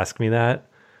just ask me that?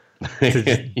 To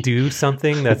just do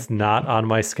something that's not on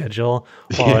my schedule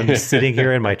while I'm sitting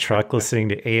here in my truck listening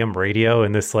to AM radio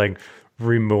in this like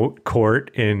remote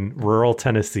court in rural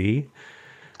Tennessee.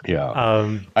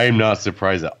 I am not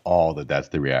surprised at all that that's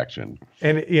the reaction.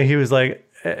 And he was like,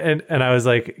 and I was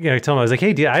like, you know, I told him, I was like,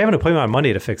 hey, dude, I have an appointment on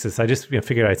Monday to fix this. I just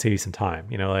figured I'd save you some time,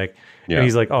 you know, like, and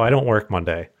he's like, oh, I don't work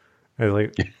Monday. I was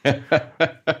like,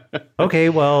 okay,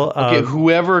 well,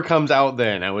 whoever comes out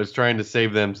then, I was trying to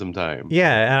save them some time.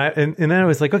 And then I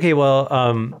was like, okay, well,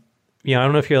 you know, I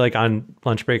don't know if you're like on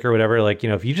lunch break or whatever, like, you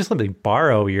know, if you just let me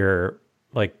borrow your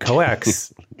like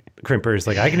coax crimpers,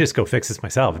 like I can just go fix this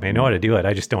myself. I mean, I know how to do it.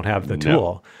 I just don't have the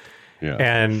tool.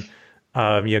 And, you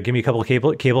know, give me a couple of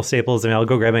cable staples and I'll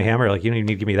go grab my hammer. Like, you don't even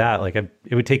need to give me that. Like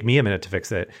it would take me a minute to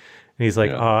fix it. And he's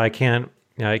like, oh, I can't,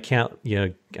 you know,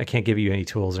 I can't give you any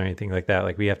tools or anything like that.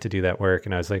 Like we have to do that work.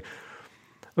 And I was like,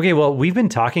 okay, well, we've been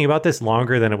talking about this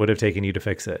longer than it would have taken you to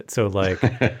fix it. So like,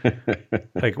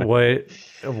 like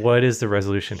what is the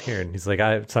resolution here? And he's like,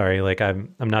 I'm sorry, like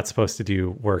I'm not supposed to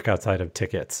do work outside of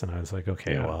tickets. And I was like,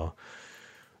 okay, well,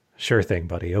 Sure thing,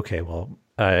 buddy. Okay, well,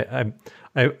 I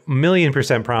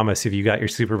 1,000,000% promise if you got your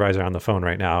supervisor on the phone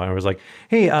right now and I was like,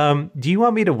 hey, do you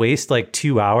want me to waste like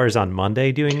 2 hours on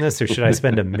Monday doing this, or should I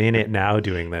spend a minute now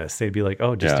doing this? They'd be like,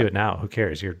 oh, just do it now. Who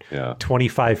cares? You're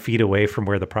 25 feet away from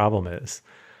where the problem is.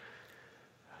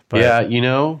 But,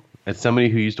 as somebody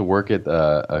who used to work at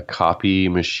a copy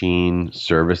machine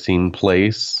servicing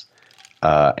place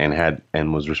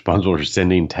and was responsible for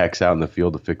sending techs out in the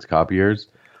field to fix copiers,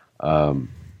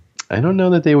 I don't know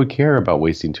that they would care about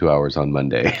wasting 2 hours on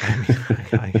Monday.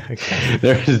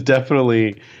 There is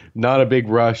definitely not a big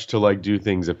rush to like do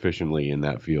things efficiently in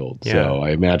that field. Yeah. So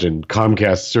I imagine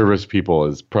Comcast service people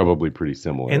is probably pretty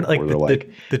similar. And like,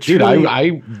 the dude, truly,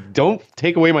 I don't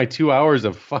take away my 2 hours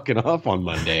of fucking off on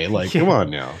Monday. Like, come on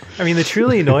now. I mean, the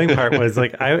truly annoying part was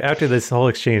like, after this whole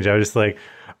exchange, I was just like,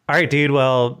 all right, dude,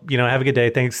 well, have a good day.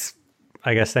 Thanks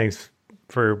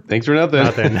for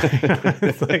nothing.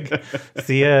 It's like,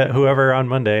 see ya, whoever on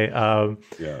Monday.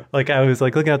 Like I was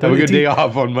like looking out the window. Have a good day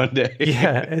off on Monday.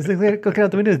 Yeah, I was like looking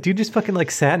out the window. Dude just fucking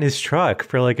like sat in his truck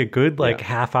for like a good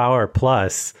half hour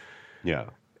plus. Yeah.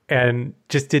 And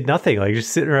just did nothing, like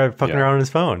just sitting around fucking around on his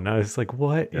phone. And I was like,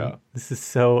 what? Yeah. This is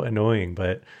so annoying.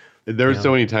 But there's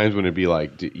so many times when it'd be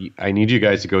like, I need you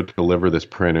guys to go deliver this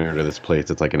printer to this place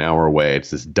that's like an hour away. It's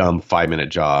this dumb 5-minute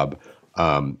job.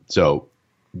 So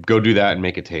go do that and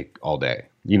make it take all day.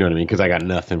 You know what I mean? Because I got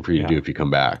nothing for you to do if you come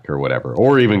back or whatever.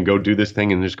 Or even go do this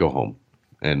thing and just go home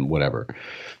and whatever.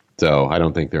 So I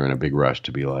don't think they're in a big rush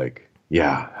to be like,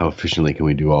 yeah, how efficiently can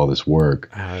we do all this work?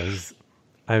 I was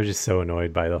just so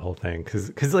annoyed by the whole thing.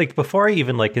 Because like before I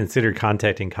even like considered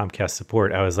contacting Comcast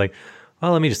support, I was like,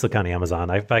 well, let me just look on Amazon.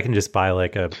 I can just buy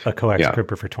like a coax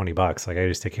printer for $20. Like I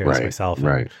just take care of this myself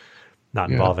and not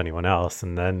involve anyone else.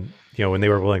 And then, when they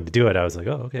were willing to do it, I was like,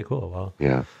 oh, okay, cool.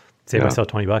 Well, save myself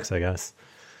 $20, I guess.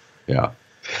 Yeah.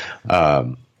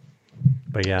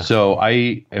 But yeah. So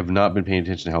I have not been paying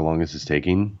attention to how long this is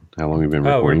taking, how long we've been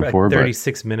recording we're for.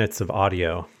 36 minutes of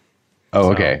audio. Oh,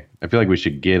 so. Okay. I feel like we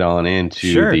should get on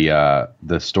into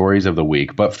the stories of the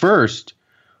week. But first,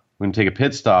 we're going to take a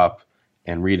pit stop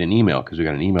and read an email because we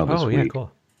got an email this week. Oh,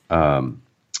 yeah, cool.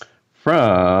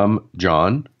 From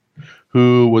John,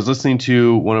 who was listening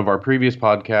to one of our previous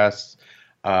podcasts.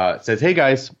 Says, hey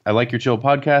guys, I like your chill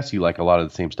podcast. You like a lot of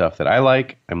the same stuff that I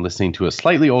like. I'm listening to a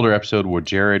slightly older episode where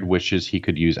Jared wishes he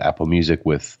could use Apple Music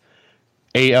with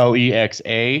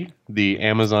Alexa, the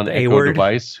Amazon Echo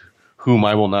device, whom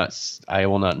I will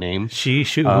not name. Who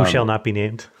shall not be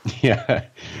named. Yeah.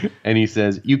 And he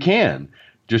says, you can.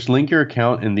 Just link your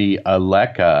account in the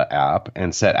Alexa app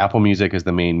and set Apple Music as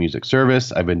the main music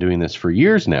service. I've been doing this for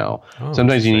years now.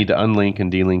 Sometimes you need to unlink and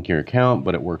delink your account,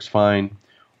 but it works fine,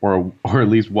 or at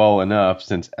least well enough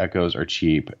since Echoes are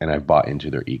cheap and I've bought into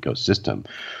their ecosystem.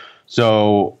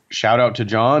 So shout out to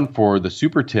John for the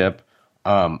super tip.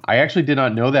 I actually did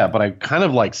not know that, but I kind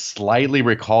of like slightly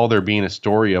recall there being a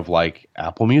story of like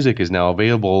Apple Music is now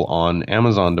available on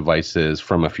Amazon devices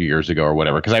from a few years ago or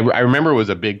whatever. Because I remember it was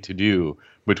a big to-do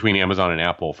between Amazon and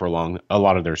Apple for a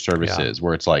lot of their services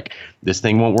where it's like, this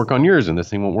thing won't work on yours and this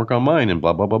thing won't work on mine and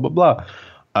blah, blah, blah, blah, blah.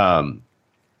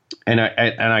 And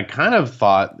I kind of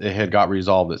thought it had got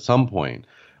resolved at some point,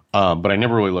 but I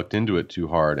never really looked into it too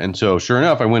hard. And so sure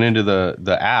enough, I went into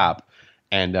the app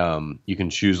and you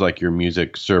can choose like your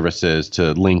music services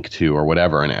to link to or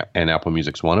whatever. And Apple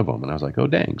Music's one of them. And I was like, oh,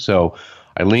 dang. So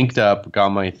I linked up, got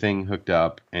my thing hooked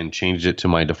up and changed it to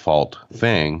my default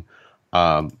thing.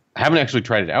 I haven't actually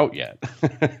tried it out yet.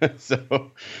 So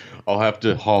I'll have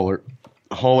to holler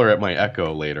at my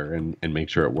Echo later and make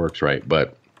sure it works right.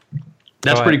 But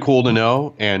that's pretty cool to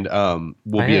know, and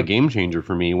will be a game changer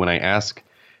for me when I ask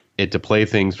it to play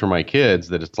things for my kids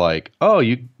that it's like, oh,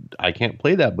 I can't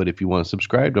play that, but if you want to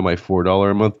subscribe to my $4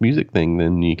 a month music thing,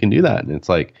 then you can do that. And it's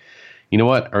like, you know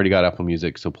what? I already got Apple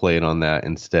Music, so play it on that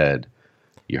instead.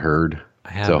 You heard?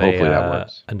 So hopefully that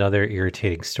works. Another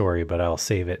irritating story, but I'll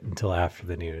save it until after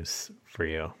the news for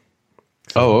you.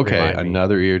 So okay.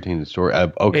 Another irritating story.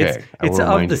 Okay. It's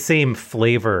of the same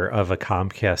flavor of a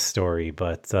Comcast story,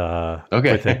 but with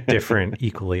a different,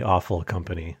 equally awful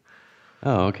company.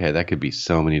 Oh, okay. That could be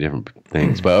so many different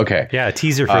things, but okay. Yeah, a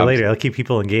teaser for later. I'll keep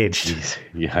people engaged.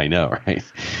 Yeah, I know, right?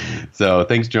 So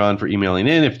thanks, John, for emailing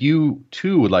in. If you,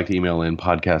 too, would like to email in,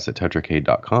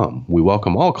 podcast@toucharcade.com. We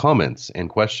welcome all comments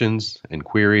and questions and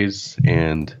queries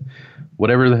and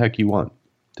whatever the heck you want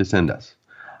to send us.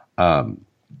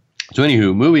 So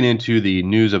anywho, moving into the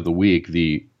news of the week,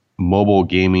 the mobile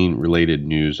gaming related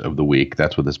news of the week.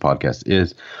 That's what this podcast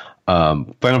is.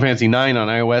 Final Fantasy IX on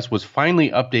iOS was finally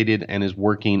updated and is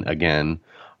working again.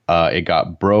 It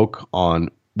got broke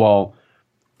on, well,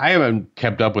 I haven't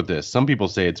kept up with this. Some people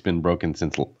say it's been broken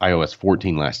since iOS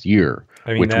 14 last year,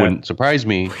 I mean, which wouldn't surprise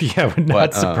me. Yeah, would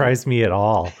not surprise me at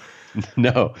all.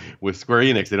 No, with Square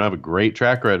Enix, they don't have a great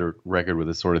track record with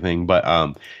this sort of thing.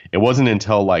 But it wasn't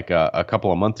until like a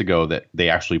couple of months ago that they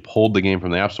actually pulled the game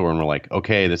from the App Store and were like,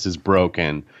 okay, this is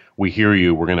broken. We hear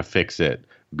you. We're going to fix it.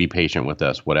 Be patient with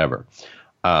us, whatever.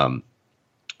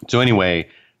 So anyway,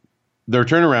 their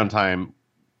turnaround time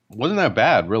wasn't that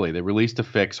bad, really. They released a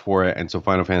fix for it. And so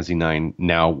Final Fantasy IX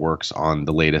now works on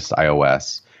the latest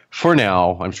iOS. For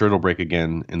now, I'm sure it'll break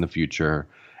again in the future.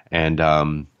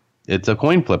 And it's a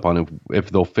coin flip on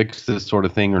if they'll fix this sort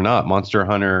of thing or not. Monster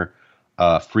Hunter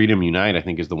Freedom Unite, I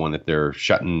think, is the one that they're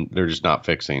just not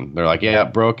fixing. They're like, yeah,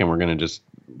 it broke, and we're going to just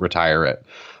retire it.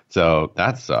 So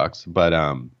that sucks. But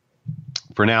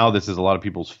for now, this is a lot of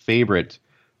people's favorite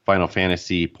Final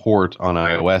Fantasy port on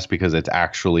iOS because it's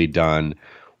actually done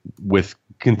with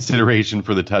consideration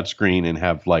for the touchscreen and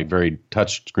have like very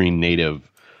touchscreen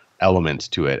native elements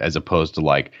to it, as opposed to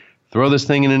like throw this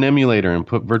thing in an emulator and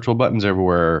put virtual buttons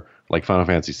everywhere like Final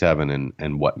Fantasy VII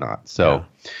and whatnot. So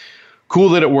cool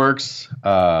that it works.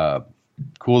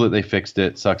 Cool that they fixed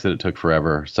it. Sucks that it took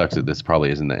forever. Sucks that this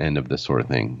probably isn't the end of this sort of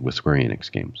thing with Square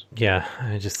Enix games. Yeah,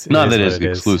 not that it's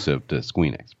exclusive to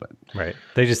Square Enix, but right.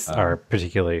 They just are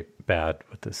particularly bad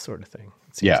with this sort of thing.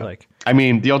 It seems like. I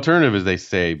mean, the alternative is they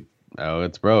say, oh,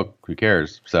 it's broke. Who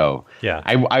cares? So yeah,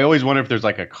 I always wonder if there's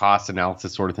like a cost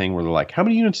analysis sort of thing where they're like, how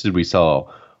many units did we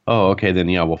sell? Oh, okay, then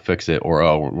yeah, we'll fix it. Or,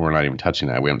 oh, we're not even touching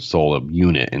that. We haven't sold a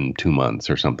unit in 2 months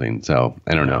or something. So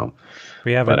I don't know.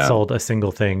 We haven't sold a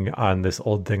single thing on this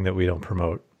old thing that we don't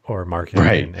promote or market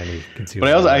in any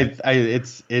consumer. But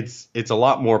it's a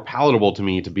lot more palatable to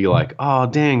me to be like, oh,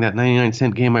 dang, that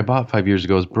 99-cent game I bought 5 years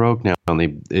ago is broke now,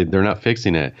 and they're not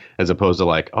fixing it, as opposed to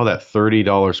like, oh, that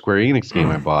 $30 Square Enix game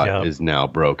I bought is now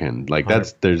broken. Like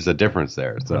there's a difference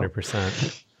there. So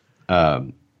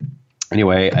 100%.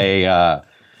 Anyway,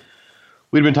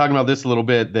 we'd been talking about this a little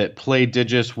bit, that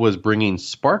PlayDigis was bringing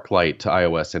Sparklight to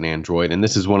iOS and Android. And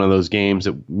this is one of those games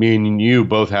that me and you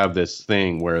both have this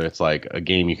thing where it's like a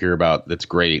game you hear about that's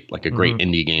great, like a great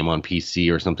indie game on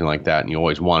PC or something like that. And you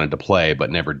always wanted to play,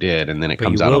 but never did. And then it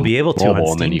comes out on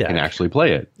mobile, and then you can actually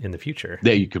play it in the future.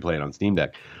 Yeah, you could play it on Steam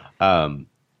Deck. So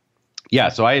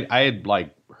I had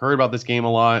like heard about this game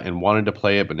a lot and wanted to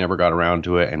play it, but never got around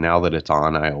to it. And now that it's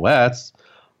on iOS,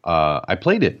 I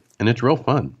played it. And it's real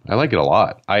fun. I like it a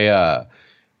lot.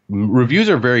 Reviews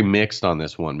are very mixed on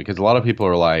this one because a lot of people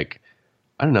are like,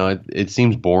 I don't know, it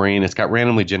seems boring. It's got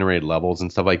randomly generated levels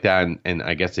and stuff like that. And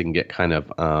I guess it can get kind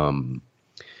of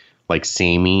like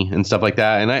samey and stuff like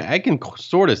that. And I can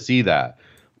sort of see that.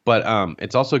 But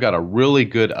it's also got a really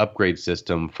good upgrade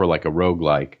system for like a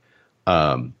roguelike.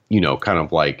 Kind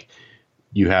of like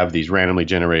you have these randomly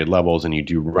generated levels and you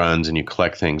do runs and you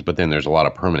collect things. But then there's a lot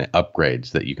of permanent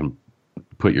upgrades that you can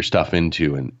put your stuff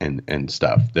into and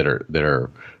stuff that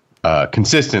are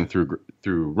consistent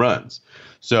through runs.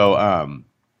 So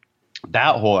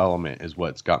that whole element is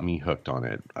what's got me hooked on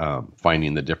it.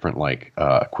 Finding the different like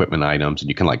equipment items, and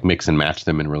you can like mix and match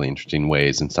them in really interesting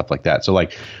ways and stuff like that. So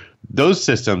like those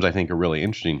systems I think are really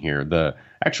interesting here. The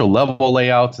actual level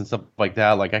layouts and stuff like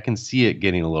that, like I can see it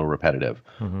getting a little repetitive.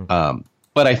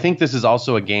 But I think this is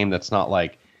also a game that's not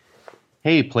like,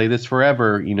 hey, play this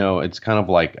forever. It's kind of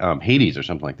like Hades or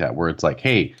something like that, where it's like,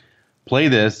 hey, play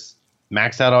this,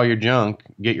 max out all your junk,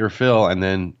 get your fill, and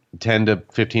then 10 to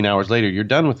 15 hours later, you're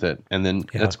done with it. And then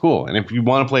that's cool. And if you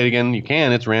want to play it again, you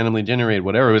can. It's randomly generated,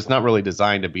 whatever. It's not really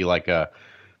designed to be like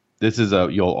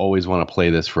you'll always want to play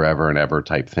this forever and ever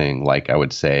type thing. Like I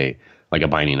would say, like a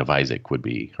Binding of Isaac would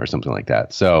be, or something like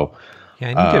that. So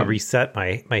yeah, I need to reset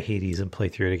my Hades and play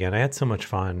through it again. I had so much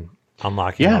fun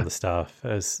unlocking all the stuff.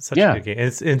 As such a good game.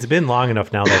 It's been long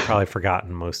enough now that I've probably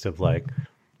forgotten most of like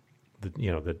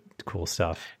the cool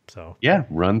stuff. So yeah,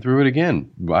 run through it again.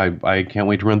 I can't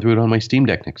wait to run through it on my Steam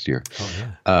Deck next year. Oh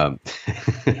yeah.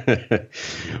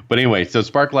 But anyway, so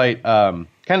Sparklight,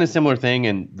 kind of similar thing,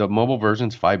 and the mobile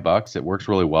version's $5. It works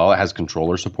really well. It has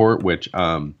controller support, which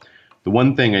the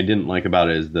one thing I didn't like about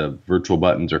it is the virtual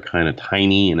buttons are kind of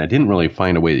tiny, and I didn't really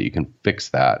find a way that you can fix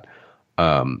that.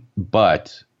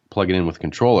 But plug it in with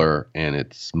controller and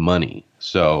it's money.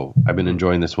 So I've been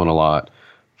enjoying this one a lot.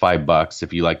 $5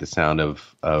 if you like the sound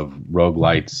of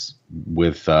roguelites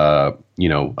with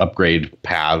upgrade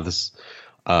paths,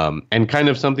 and kind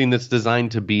of something that's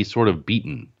designed to be sort of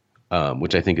beaten,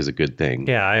 which I think is a good thing.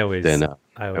 Yeah, I would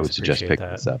suggest picking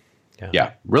this up.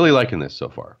 Yeah, really liking this so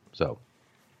far. So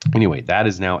anyway, that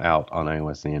is now out on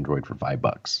iOS and Android for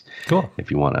 $5. Cool.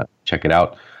 If you want to check it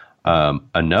out.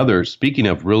 Speaking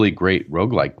of really great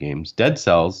roguelike games, Dead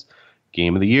Cells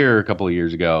game of the year a couple of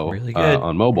years ago. Really good.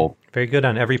 On mobile. Very good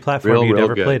on every platform you've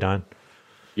ever played on.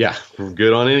 Yeah,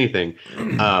 good on anything.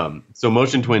 So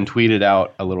Motion Twin tweeted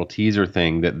out a little teaser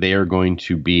thing that they are going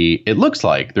to be, it looks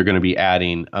like they're going to be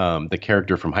adding the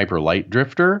character from Hyper Light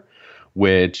Drifter,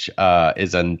 which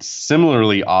is a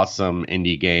similarly awesome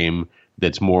indie game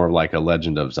that's more like a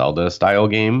Legend of Zelda style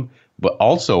game, but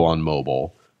also on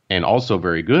mobile and also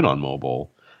very good on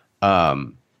mobile.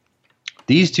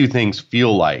 These two things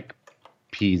feel like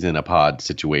peas in a pod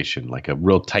situation, like a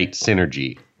real tight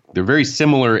synergy. They're very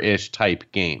similar-ish type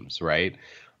games, right?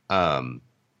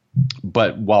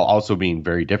 But while also being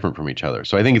very different from each other.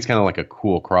 So I think it's kind of like a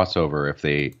cool crossover if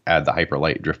they add the Hyper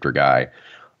Light Drifter guy,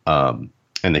 and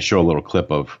they show a little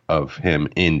clip of him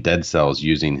in Dead Cells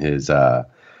using his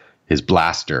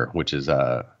blaster, which is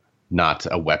not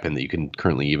a weapon that you can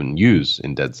currently even use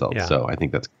in Dead Cells. Yeah. So I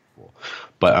think that's cool.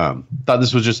 But thought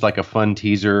this was just like a fun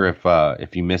teaser.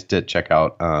 If you missed it, check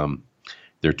out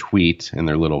their tweet and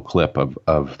their little clip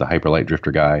of the Hyper Light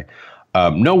Drifter guy.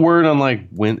 No word on like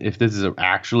if this is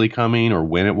actually coming or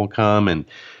when it will come, and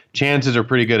chances are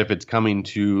pretty good if it's coming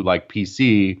to like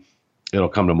PC, it'll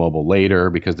come to mobile later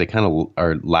because they kind of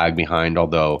are lag behind.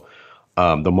 Although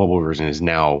the mobile version is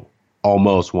now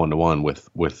almost 1-to-1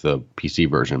 with the PC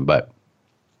version, but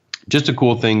just a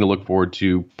cool thing to look forward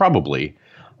to. Probably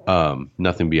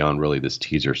nothing beyond really this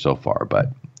teaser so far, but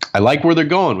I like where they're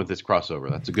going with this crossover.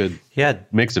 That's a good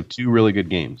mix of two really good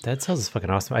games. That sounds fucking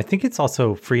awesome. I think it's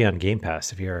also free on Game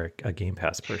Pass if you're a Game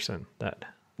Pass person.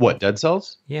 What, Dead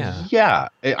Cells? Yeah. Yeah.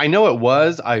 I know it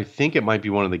was. I think it might be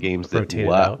one of the games that rotated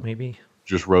out, maybe.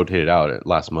 Just rotated out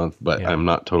last month, but I'm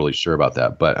not totally sure about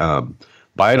that. But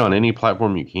buy it on any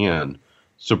platform you can.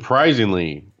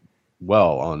 Surprisingly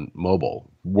well on mobile.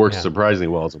 Works surprisingly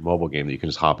well as a mobile game that you can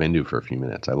just hop into for a few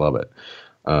minutes. I love it.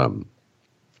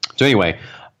 So anyway,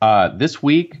 last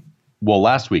week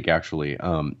actually,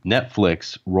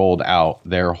 Netflix rolled out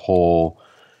their whole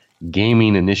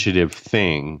gaming initiative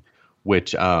thing,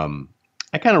 which I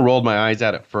kind of rolled my eyes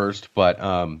at first, but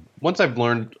once I've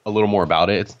learned a little more about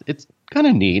it, it's kind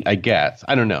of neat, I guess.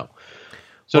 I don't know.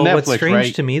 So Netflix, what's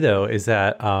strange to me though is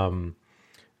that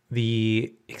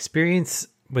the experience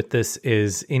with this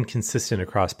is inconsistent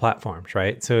across platforms,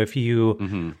 right? So if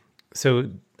you, so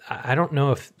I don't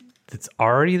know if it's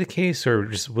already the case or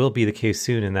just will be the case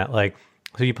soon in that like,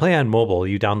 so you play on mobile,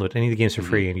 you download any of the games for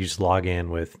free and you just log in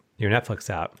with your Netflix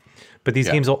app. But these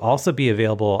games will also be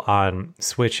available on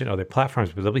Switch and other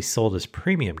platforms, but they'll be sold as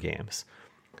premium games.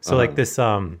 So like this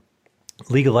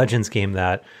League of Legends game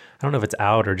that, I don't know if it's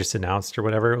out or just announced or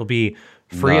whatever, it will be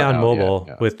free on mobile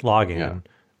with login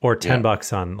or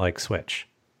 $10 on like Switch.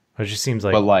 It just seems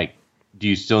like... But like, do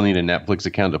you still need a Netflix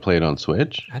account to play it on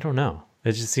Switch? I don't know.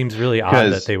 It just seems really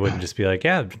odd that they wouldn't just be like,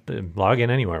 log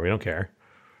in anywhere. We don't care.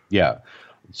 Yeah.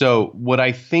 So what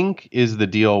I think is the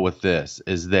deal with this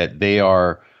is that they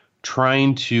are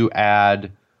trying to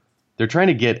get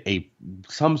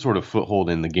some sort of foothold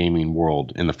in the gaming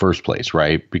world in the first place,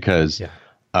 right? Because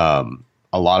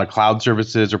a lot of cloud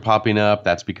services are popping up.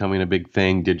 That's becoming a big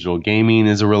thing. Digital gaming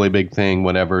is a really big thing,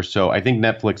 whatever. So I think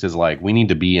Netflix is like, we need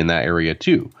to be in that area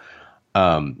too.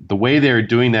 The way they're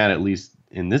doing that, at least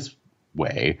in this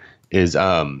way, is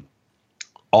all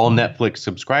Netflix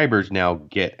subscribers now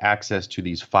get access to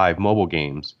these 5 mobile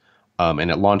games.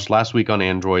 And it launched last week on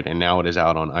Android, and now it is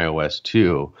out on iOS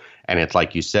too. And it's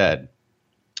like you said,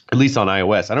 at least on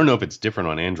iOS. I don't know if it's different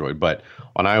on Android, but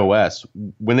on iOS,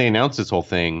 when they announced this whole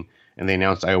thing and they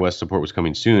announced iOS support was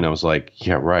coming soon, I was like,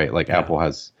 yeah, right. Like Apple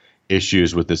has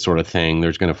issues with this sort of thing.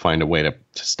 There's going to find a way to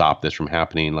stop this from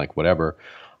happening, like whatever.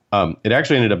 It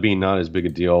actually ended up being not as big a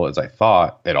deal as I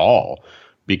thought at all,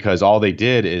 because all they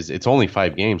did is it's only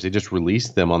 5 games. They just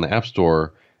released them on the App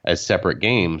Store as separate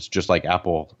games, just like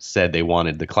Apple said they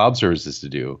wanted the cloud services to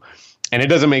do. And it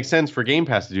doesn't make sense for Game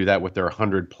Pass to do that with their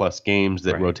 100+ games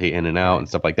that rotate in and out and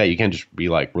stuff like that. You can't just be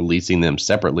like releasing them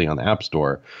separately on the App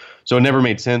Store. So it never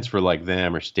made sense for like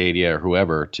them or Stadia or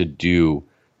whoever to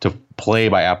play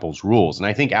by Apple's rules. And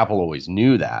I think Apple always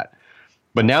knew that.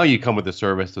 But now you come with a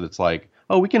service that's like,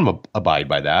 oh, we can abide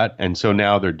by that. And so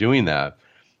now they're doing that.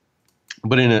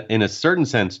 But in a certain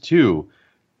sense too,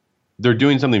 they're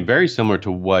doing something very similar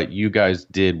to what you guys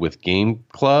did with Game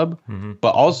Club,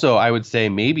 but also I would say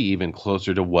maybe even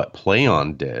closer to what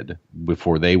PlayOn did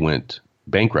before they went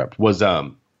bankrupt. Was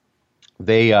the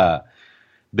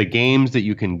games that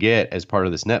you can get as part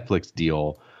of this Netflix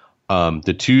deal,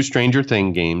 the 2 Stranger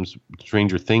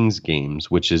Things games,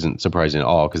 which isn't surprising at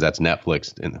all because that's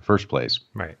Netflix in the first place,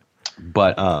 right?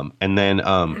 But and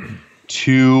then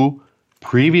 2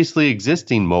 previously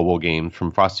existing mobile games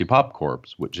from Frosty Pop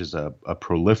Corps, which is a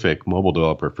prolific mobile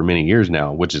developer for many years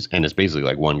now, and it's basically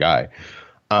like one guy.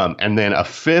 And then a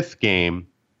fifth game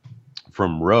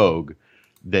from Rogue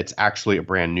that's actually a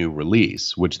brand new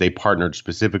release, which they partnered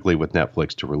specifically with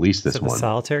Netflix to release this the one.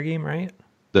 solitaire game, right?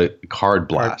 The Card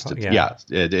Blast.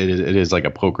 It is like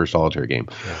a poker solitaire game.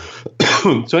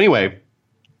 Yeah. So anyway,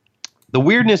 the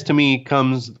weirdness to me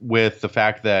comes with the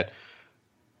fact that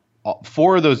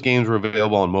 4 of those games were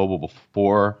available on mobile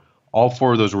before. All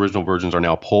 4 of those original versions are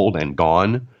now pulled and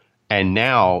gone. And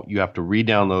now you have to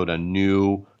re-download a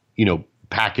new,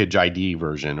 package ID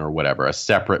version or whatever, a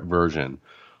separate version.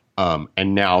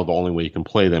 And now the only way you can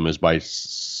play them is by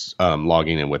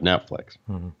logging in with Netflix.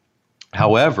 Mm-hmm.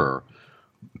 However,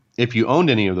 if you owned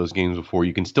any of those games before,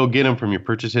 you can still get them from your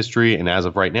purchase history. And as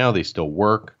of right now, they still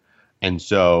work. And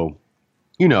so,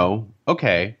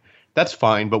 okay, that's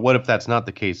fine. But what if that's not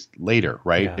the case later,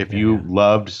 right? If you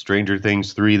loved Stranger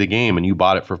Things 3, the game, and you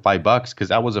bought it for $5, because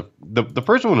that was the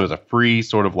first one was a free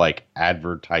sort of like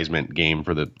advertisement game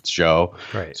for the show.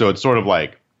 Right. So it's sort of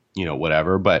like,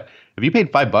 whatever. But if you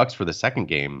paid $5 for the second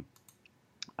game,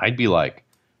 I'd be like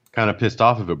kind of pissed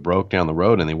off if it broke down the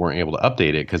road and they weren't able to update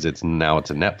it because it's a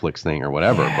Netflix thing or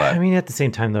whatever. Yeah, but I mean, at the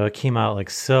same time, though, it came out like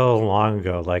so long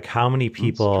ago. Like, how many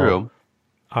people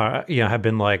have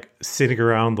been like sitting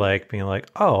around like being like,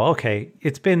 oh, okay,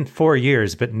 it's been 4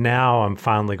 years, but now I'm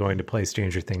finally going to play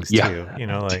Stranger Things too.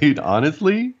 Like, dude,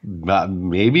 honestly,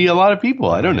 maybe a lot of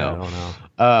people. I don't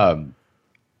know.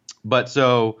 But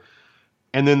so,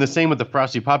 and then the same with the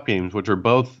Frosty Pop games, which are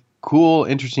both cool,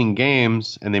 interesting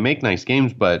games, and they make nice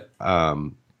games, but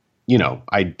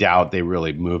I doubt they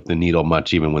really moved the needle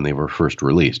much even when they were first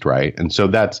released, right? And so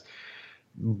I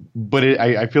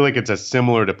feel like it's a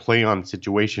similar to Play On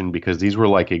situation because these were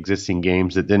like existing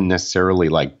games that didn't necessarily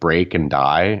like break and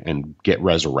die and get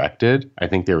resurrected. I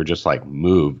think they were just like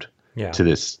moved to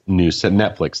this new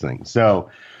Netflix thing. So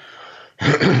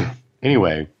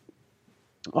anyway,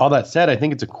 all that said, I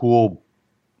think it's a cool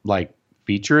like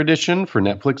feature edition for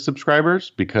Netflix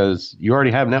subscribers because you already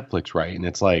have Netflix, right? And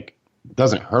it's like, it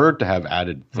doesn't hurt to have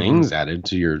added things added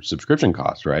to your subscription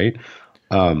cost, right?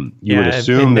 You would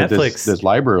assume that Netflix, this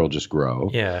library will just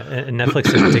grow. Yeah, and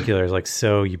Netflix in particular is like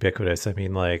so ubiquitous. I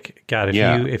mean, like, God,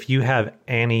 if you have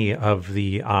any of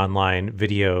the online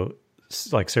video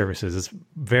like services, it's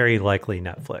very likely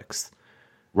Netflix.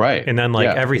 Right. And then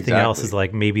like everything else is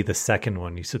like maybe the second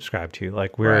one you subscribe to.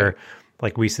 Like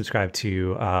we subscribe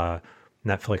to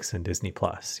Netflix and Disney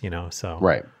Plus, so.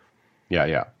 Right.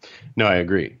 Yeah. No, I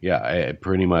agree. Yeah, I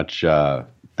pretty much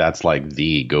that's like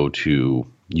the go-to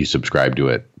you subscribe to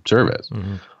it service.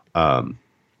 Mm-hmm.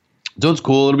 So it's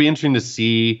cool. It'll be interesting to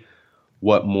see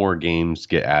what more games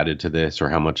get added to this or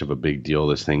how much of a big deal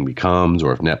this thing becomes,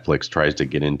 or if Netflix tries to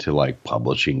get into like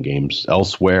publishing games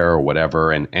elsewhere or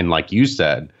whatever. And like you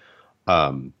said,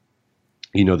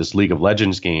 this League of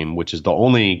Legends game, which is the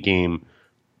only game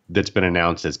that's been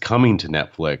announced as coming to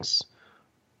Netflix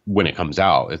when it comes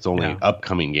out. It's the only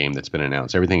upcoming game that's been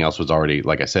announced. Everything else was already,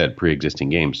 like I said, pre-existing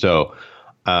games. So,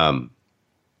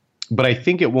 but I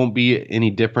think it won't be any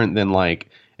different than like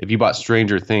if you bought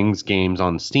Stranger Things games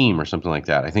on Steam or something like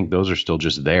that. I think those are still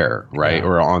just there, right? Yeah.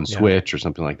 Or on Switch or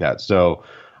something like that. So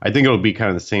I think it'll be kind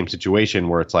of the same situation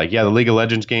where it's like, the League of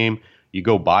Legends game, you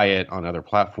go buy it on other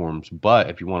platforms, but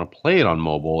if you want to play it on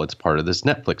mobile, it's part of this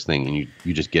Netflix thing, and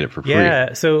you just get it for free.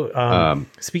 Yeah. So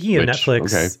speaking of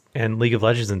Netflix and League of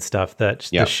Legends and stuff,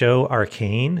 the show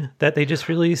Arcane that they just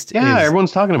released, is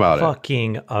everyone's talking about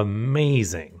fucking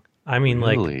amazing. I mean,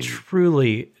 really? Like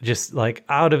truly, just like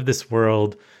out of this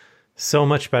world. So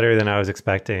much better than I was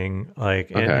expecting,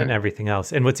 and everything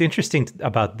else. And what's interesting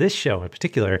about this show in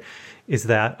particular is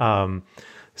that,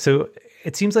 so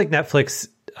it seems like Netflix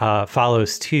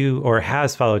follows two or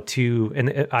has followed two,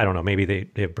 and I don't know, maybe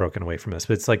they've broken away from this,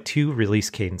 but it's like two release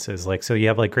cadences. Like, so you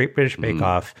have like Great British Bake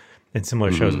Off and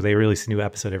similar shows where they release a new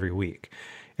episode every week.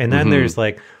 And then there's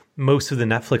like most of the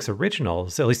Netflix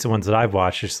originals, at least the ones that I've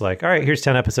watched, just like, all right, here's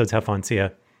 10 episodes, have fun, see ya.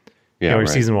 Yeah, or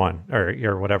season one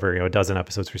or whatever, a dozen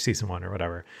episodes for season one or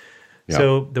whatever. Yeah.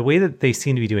 So the way that they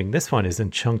seem to be doing this one is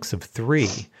in chunks of 3.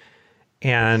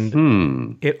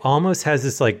 And it almost has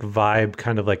this like vibe,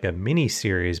 kind of like a mini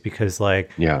series, because the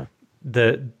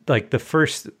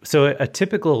first, so a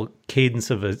typical cadence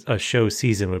of a show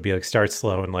season would be like start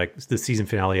slow and like the season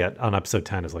finale on episode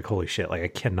 10 is like, holy shit, like I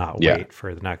cannot wait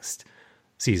for the next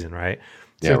season, right?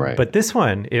 So, but this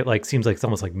one, it like seems like it's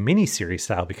almost like mini series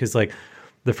style, because like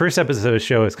the first episode of the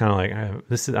show is kind of like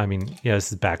this is. I mean, yeah,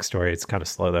 this is backstory. It's kind of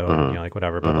slow though, and, like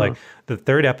whatever. But like the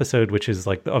third episode, which is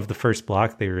like of the first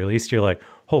block they released, you're like,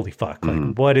 holy fuck!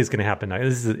 Like, what is going to happen now?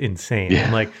 This is insane.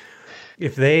 And like,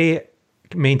 if they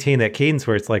maintain that cadence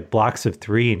where it's like blocks of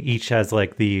 3 and each has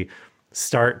like the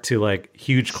start to like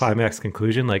huge climax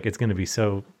conclusion, like it's going to be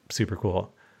so super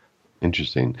cool.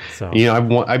 Interesting. So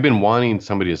I've been wanting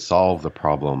somebody to solve the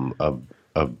problem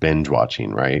of binge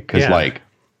watching, right? Because like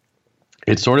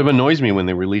it sort of annoys me when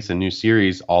they release a new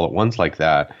series all at once like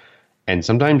that, and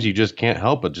sometimes you just can't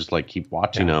help but just like keep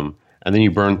watching them, and then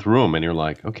you burn through them, and you're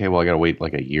like, okay, well I got to wait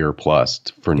like a year plus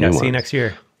for new ones. See you next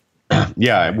year.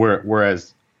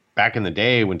 Whereas back in the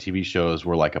day when TV shows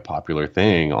were like a popular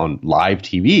thing on live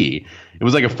TV, it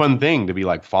was like a fun thing to be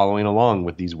like following along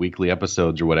with these weekly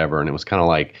episodes or whatever, and it was kind of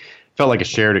like felt like a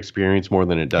shared experience more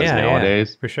than it does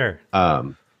nowadays. For sure.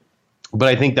 But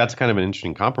I think that's kind of an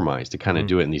interesting compromise to kind of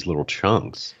do it in these little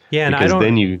chunks. Yeah, and because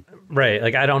right.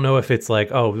 Like I don't know if it's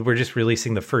like, oh, we're just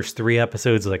releasing the first 3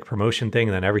 episodes like promotion thing,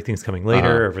 and then everything's coming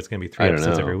later, or if it's going to be 3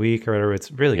 episodes every week or whatever. It's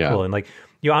really cool, and like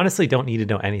you honestly don't need to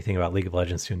know anything about League of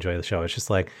Legends to enjoy the show. It's just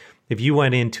like if you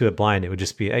went into it blind, it would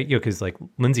just be because like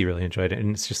Lindsay really enjoyed it,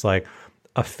 and it's just like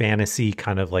a fantasy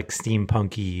kind of like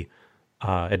steampunky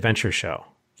adventure show.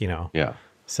 Yeah.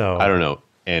 So I don't know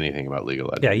anything about League of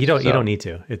Legends. Yeah, you don't need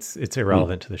to. It's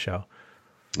irrelevant to the show.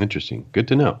 Interesting. Good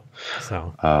to know.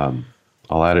 So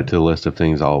I'll add it to the list of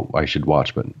things I should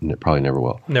watch, but probably never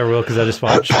will. Never will, because I just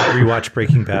rewatched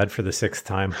Breaking Bad for the 6th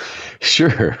time.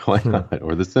 Sure, why not?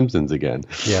 Or The Simpsons again.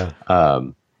 Yeah.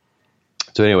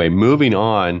 So anyway, moving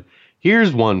on.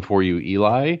 Here's one for you,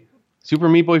 Eli. Super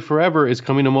Meat Boy Forever is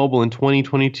coming to mobile in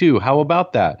 2022. How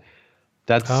about that?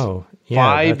 That's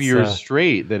 5 years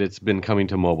straight that it's been coming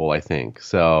to mobile, I think.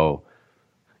 So,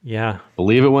 yeah,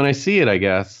 believe it when I see it, I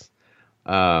guess.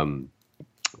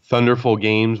 Thunderful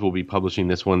Games will be publishing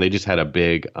this one. They just had a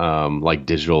big like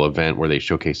digital event where they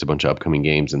showcased a bunch of upcoming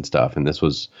games and stuff. And this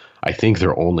was, I think,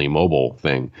 their only mobile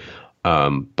thing.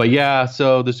 But yeah,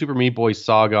 so the Super Meat Boy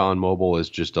saga on mobile is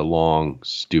just a long,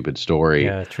 stupid story.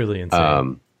 Yeah, truly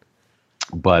insane.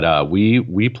 But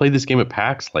we played this game at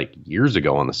PAX like years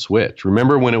ago on the Switch.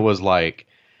 Remember when it was like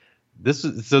this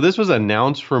was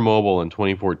announced for mobile in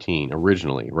 2014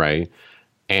 originally, right?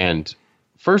 And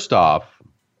first off,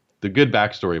 the good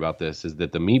backstory about this is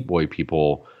that the Meat Boy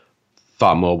people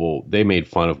thought mobile, they made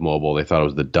fun of mobile. They thought it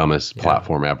was the dumbest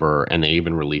platform ever, and they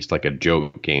even released like a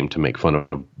joke game to make fun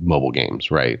of mobile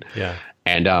games, right? Yeah.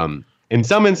 And in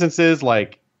some instances,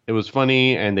 like it was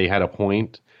funny and they had a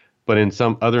point. But in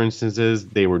some other instances,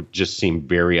 they were just seem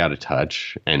very out of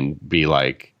touch and be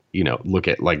like, look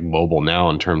at like mobile now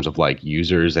in terms of like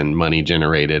users and money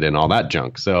generated and all that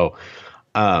junk. So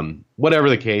whatever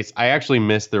the case, I actually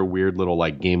missed their weird little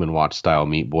like Game & Watch style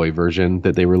Meat Boy version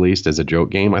that they released as a joke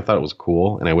game. I thought it was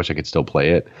cool and I wish I could still play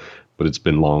it, but it's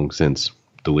been long since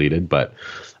deleted. But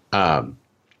and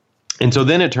so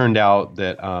then it turned out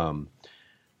that,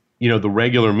 the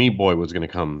regular Meat Boy was going to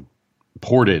come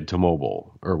ported to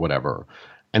mobile or whatever.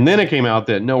 And then it came out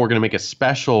that, no, we're going to make a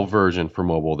special version for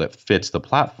mobile that fits the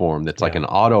platform that's like an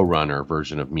auto runner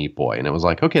version of Meat Boy. And it was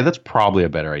like, okay, that's probably a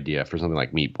better idea for something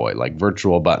like Meat Boy. Like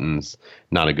virtual buttons,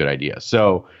 not a good idea.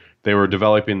 So they were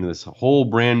developing this whole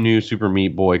brand new Super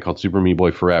Meat Boy called Super Meat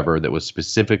Boy Forever that was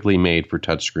specifically made for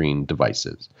touchscreen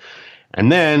devices.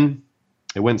 And then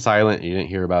it went silent. You didn't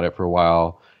hear about it for a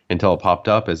while until it popped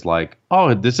up as like,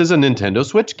 oh, this is a Nintendo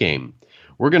Switch game.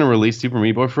 We're going to release Super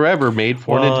Meat Boy Forever made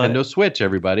for Nintendo Switch,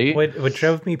 everybody. What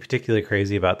drove me particularly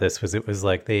crazy about this was it was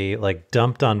like they like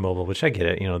dumped on mobile, which I get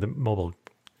it. The mobile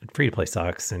free-to-play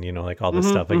sucks and, like all this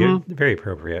stuff. Like very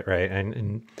appropriate, right?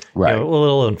 And right. A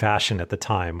little old-fashioned at the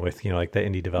time with, like the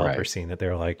indie developer scene that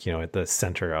they're like, at the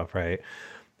center of, right?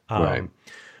 Right.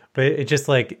 But it just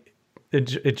like,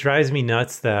 it drives me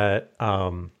nuts that,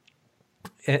 and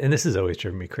this has always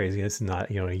driven me crazy. This is not,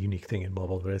 a unique thing in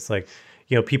mobile, but it's like,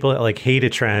 people that like hate a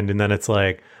trend and then it's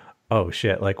like, oh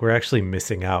shit, like we're actually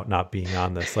missing out not being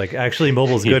on this. Like actually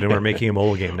mobile's good and we're making a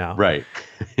mobile game now. Right.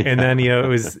 And then, it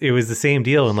was the same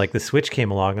deal. And like the Switch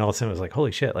came along and all of a sudden it was like,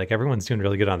 holy shit, like everyone's doing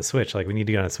really good on the Switch. Like we need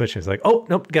to get on the Switch. And it's like, oh,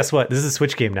 nope, guess what? This is a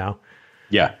Switch game now.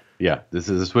 Yeah. Yeah. This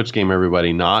is a Switch game,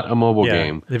 everybody, not a mobile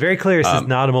game. They're very clear. This is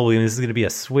not a mobile game. This is going to be a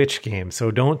Switch game.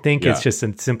 So don't think it's just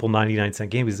a simple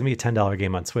 99-cent game. It's going to be a $10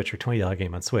 game on Switch or $20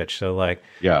 game on Switch. So like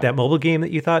that mobile game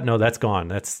that you thought, no, that's gone.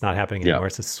 That's not happening anymore.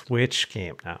 It's a Switch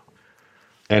game now.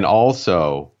 And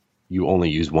also, you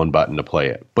only use one button to play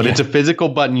it. But it's a physical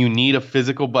button. You need a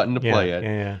physical button to play it.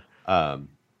 Yeah.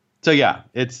 So yeah,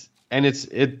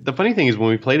 the funny thing is when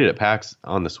we played it at PAX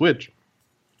on the Switch,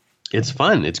 it's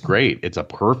fun. It's great. It's a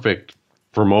perfect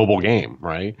for mobile game,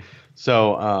 right?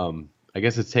 So I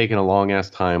guess it's taken a long ass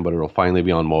time, but it'll finally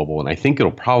be on mobile, and I think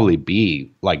it'll probably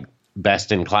be like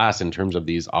best in class in terms of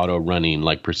these auto running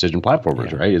like precision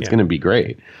platformers, right? It's going to be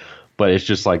great, but it's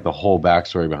just like the whole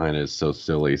backstory behind it is so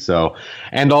silly. So,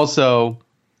 and also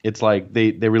it's like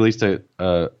they released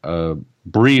a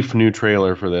brief new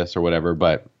trailer for this or whatever,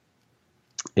 but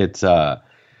it's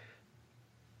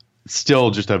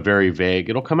still just a very vague,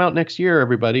 it'll come out next year,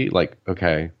 everybody. Like,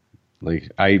 okay.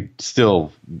 Like, I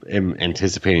still am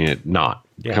anticipating it not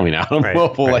coming out on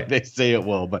mobile like they say it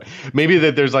will. But maybe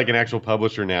that there's like an actual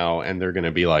publisher now and they're going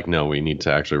to be like, no, we need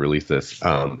to actually release this.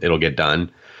 It'll get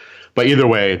done. But either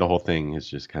way, the whole thing is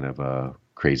just kind of a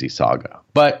crazy saga.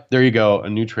 But there you go. A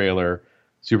new trailer.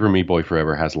 Super Meat Boy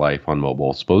Forever has life on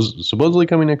mobile. Supposedly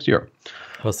coming next year.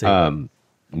 We'll see.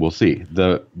 We'll see.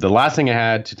 The last thing I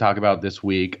had to talk about this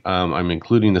week, I'm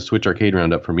including the Switch Arcade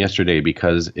Roundup from yesterday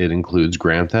because it includes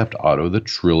Grand Theft Auto, the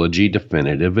Trilogy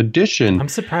Definitive Edition. I'm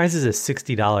surprised it's a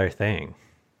 $60 thing.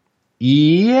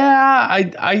 Yeah,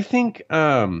 I think,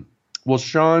 well,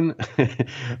 Sean,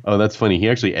 oh, that's funny. He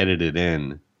actually edited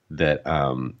in that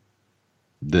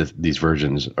these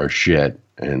versions are shit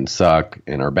and suck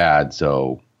and are bad,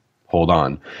 so hold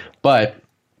on. But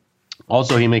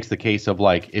also, he makes the case of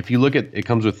like, if you look at it,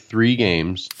 comes with 3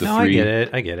 games. I get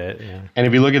it. Yeah. And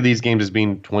if you look at these games as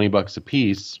being $20 a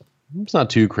piece, it's not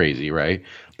too crazy, right?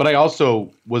 But I also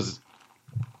was,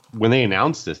 when they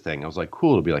announced this thing, I was like,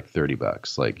 cool, it'll be like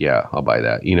 $30. Like, yeah, I'll buy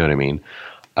that. You know what I mean?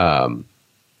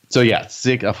 So yeah,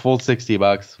 a full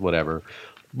 $60, whatever.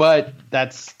 But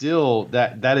that's still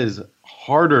that is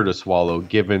harder to swallow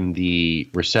given the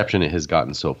reception it has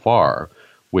gotten so far,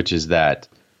 which is that,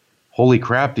 holy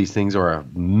crap, these things are a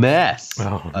mess.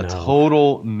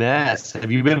 Total mess.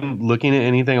 Have you been looking at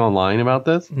anything online about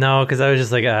this? No, because I was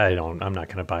just like, I'm not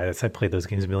going to buy this. I played those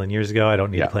games a million years ago. I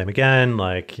don't need to play them again.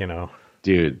 Like, you know.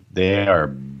 Dude, they are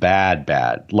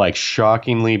bad. Like,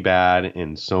 shockingly bad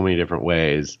in so many different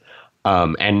ways.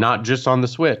 And not just on the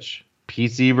Switch.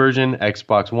 PC version,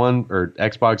 Xbox One, or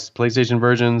Xbox, PlayStation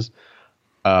versions,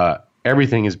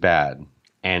 everything is bad.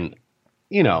 And,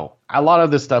 you know, a lot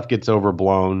of this stuff gets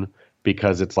overblown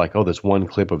because it's like, oh, this one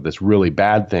clip of this really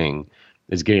bad thing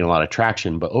is getting a lot of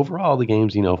traction. But overall, the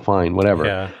game's, you know, fine, whatever.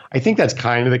 Yeah. I think that's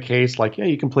kind of the case. Like, yeah,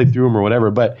 you can play through them or whatever.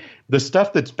 But the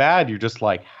stuff that's bad, you're just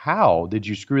like, how did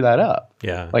you screw that up?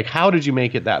 Yeah. Like, how did you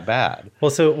make it that bad?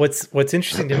 Well, so what's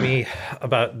interesting to me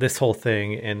about this whole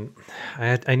thing, and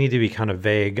I need to be kind of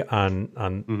vague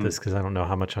on this because I don't know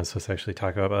how much I'm supposed to actually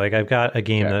talk about. But like, I've got a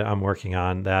game that I'm working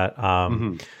on that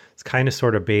it's kind of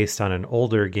sort of based on an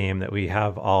older game that we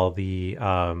have all the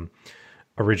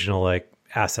original like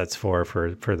assets for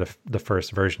the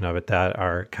first version of it that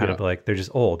are kind of like, they're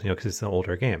just old, you know, because it's an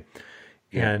older game.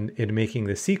 And in making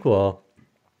the sequel,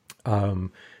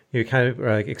 you're kind of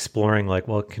like exploring like,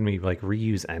 well, can we like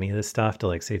reuse any of this stuff to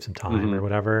like save some time or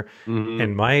whatever?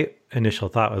 And my initial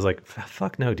thought was like,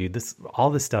 fuck no, dude,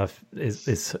 all this stuff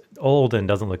is old and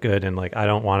doesn't look good. And like, I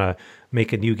don't want to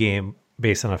make a new game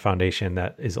based on a foundation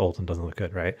that is old and doesn't look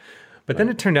good, right? But then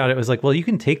it turned out it was like, well, you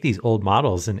can take these old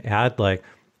models and add like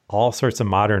all sorts of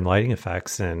modern lighting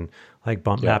effects and like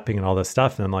bump mapping and all this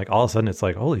stuff. And then like all of a sudden it's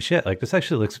like, holy shit, like this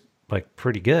actually looks like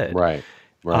pretty good. Right.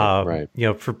 You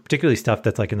know, for particularly stuff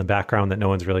that's like in the background that no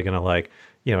one's really going to like,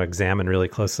 you know, examine really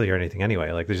closely or anything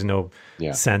anyway. Like there's no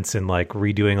sense in like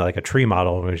redoing like a tree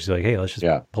model, which is like, hey, let's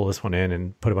just pull this one in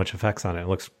and put a bunch of effects on it. It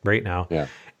looks great now.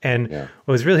 And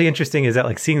what was really interesting is that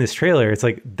like seeing this trailer, it's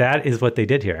like, that is what they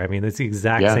did here. I mean, it's the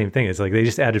exact same thing. It's like, they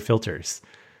just added filters.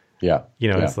 You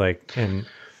know, it's like, and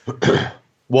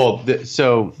well,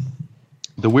 so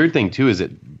the weird thing too is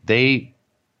that they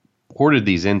ported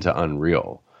these into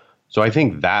Unreal. So I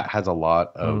think that has a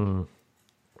lot of,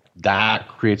 that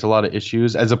creates a lot of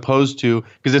issues as opposed to,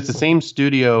 because it's the same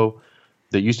studio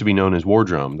that used to be known as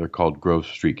Wardrum. They're called Grove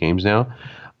Street Games now.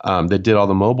 That did all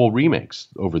the mobile remakes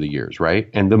over the years, right?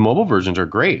 And the mobile versions are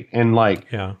great. And like,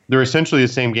 they're essentially the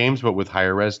same games, but with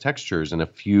higher res textures and a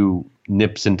few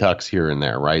nips and tucks here and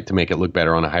there, right? To make it look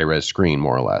better on a high res screen,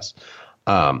 more or less.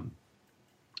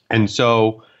 And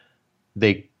so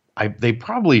they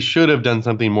probably should have done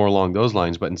something more along those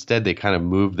lines, but instead they kind of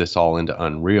moved this all into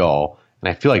Unreal. And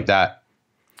I feel like that,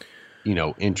 you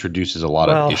know, introduces a lot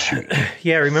of issues.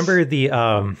 Yeah. Remember the,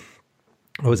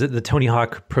 what was it? The Tony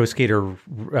Hawk Pro Skater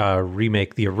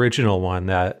remake, the original one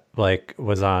that like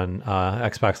was on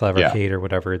Xbox Live Arcade or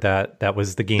whatever. That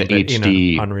was the game, the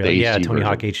HD, Unreal. the HD Tony version.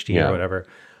 Hawk HD or whatever.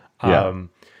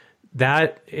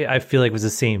 that I feel like was the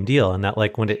same deal, and that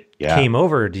like when it came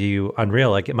over to you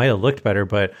Unreal, like it might have looked better,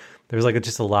 but there was like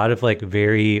just a lot of like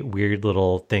very weird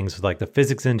little things with like the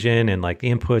physics engine and like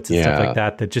the inputs and stuff like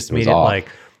that just made it off.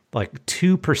 like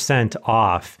 2%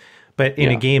 off. But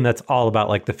in a game that's all about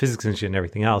like the physics engine and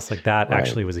everything else, like that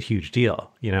actually was a huge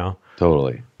deal, you know?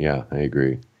 Totally. Yeah, I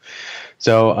agree.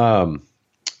 So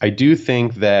I do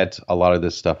think that a lot of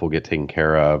this stuff will get taken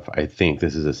care of. I think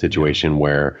this is a situation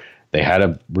where they had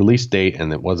a release date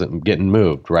and it wasn't getting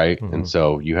moved, right? Mm-hmm. And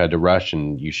so you had to rush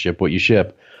and you ship what you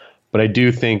ship. But I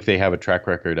do think they have a track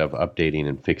record of updating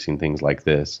and fixing things like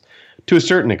this to a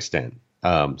certain extent.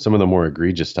 Some of the more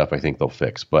egregious stuff I think they'll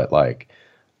fix, but like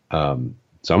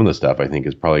some of the stuff I think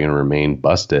is probably going to remain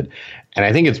busted. And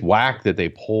I think it's whack that they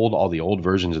pulled all the old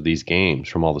versions of these games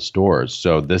from all the stores.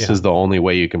 So this is the only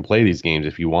way you can play these games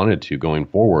if you wanted to going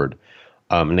forward.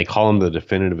 And they call them the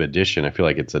definitive edition. I feel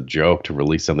like it's a joke to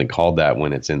release something called that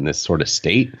when it's in this sort of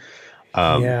state.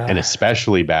 And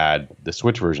especially bad. The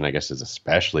Switch version, I guess, is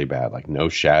especially bad. Like no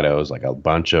shadows, like a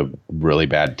bunch of really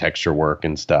bad texture work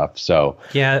and stuff. So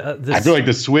I feel like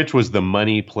the Switch was the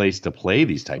money place to play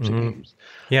these types of games.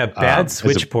 Yeah, bad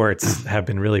Switch ports have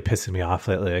been really pissing me off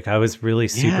lately. Like I was really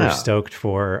super stoked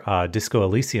for Disco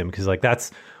Elysium because like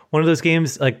that's one of those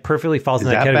games like perfectly falls in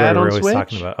that category we're always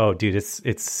talking about. Oh, dude,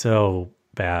 it's so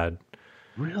bad.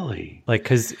 Really? Like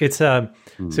because it's so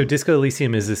Disco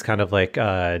Elysium is this kind of like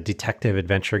detective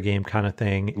adventure game kind of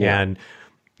thing, and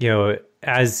you know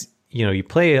as you know you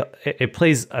play it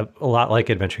plays a lot like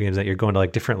adventure games that you're going to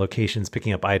like different locations,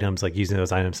 picking up items, like using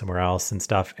those items somewhere else and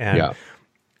stuff, and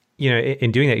you know,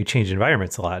 in doing that, you change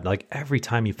environments a lot. Like every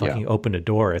time you fucking open a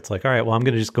door, it's like, all right, well, I'm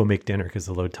going to just go make dinner because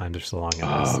the load times are so long.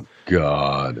 Oh,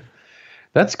 God.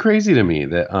 That's crazy to me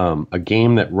that a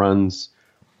game that runs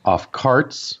off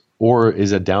carts or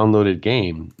is a downloaded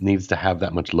game needs to have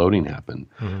that much loading happen.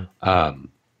 Mm-hmm.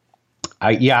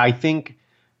 I think,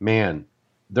 man,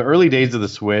 the early days of the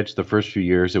Switch, the first few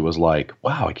years, it was like,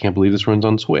 wow, I can't believe this runs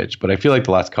on Switch. But I feel like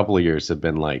the last couple of years have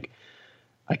been like,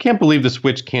 I can't believe the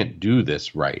Switch can't do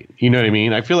this right. You know what I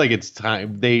mean? I feel like it's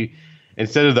time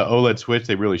instead of the OLED Switch,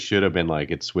 they really should have been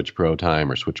like it's Switch Pro time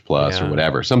or Switch Plus or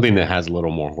whatever, something that has a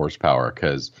little more horsepower.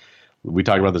 Because we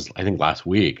talked about this, I think last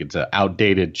week. It's an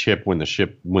outdated chip when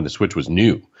the Switch was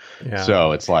new. Yeah.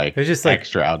 So it's just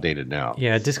extra outdated now.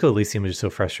 Yeah, Disco Elysium was just so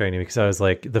frustrating because I was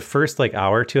like the first like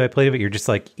hour or two I played of it, you're just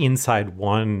like inside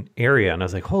one area, and I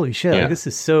was like, holy shit, like, this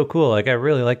is so cool. Like I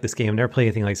really like this game. I've never played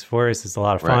anything like this before. It's a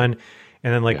lot of fun.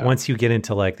 And then like once you get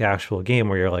into like the actual game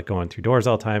where you're like going through doors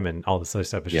all the time and all this other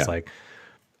stuff, it's just like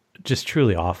just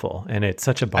truly awful. And it's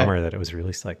such a bummer that it was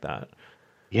released like that.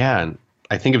 Yeah, and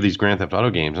I think of these Grand Theft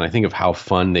Auto games and I think of how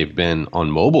fun they've been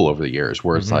on mobile over the years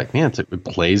where it's like, man, it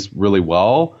plays really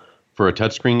well for a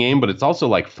touchscreen game, but it's also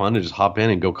like fun to just hop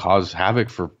in and go cause havoc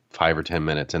for 5 or 10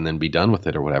 minutes and then be done with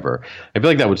it or whatever. I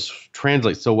feel like that would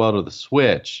translate so well to the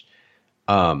Switch.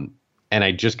 And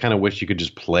I just kind of wish you could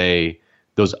just play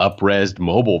those up-resed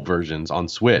mobile versions on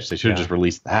Switch. They should have just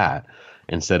released that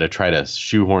instead of try to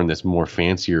shoehorn this more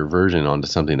fancier version onto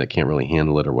something that can't really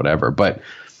handle it or whatever. But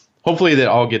hopefully that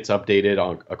all gets updated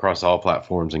across all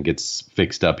platforms and gets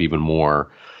fixed up even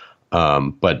more.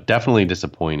 But definitely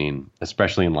disappointing,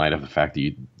 especially in light of the fact that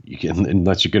you can,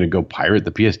 unless you're going to go pirate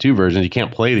the PS2 version, you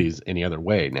can't play these any other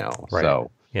way now. Right.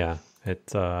 So yeah,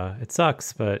 it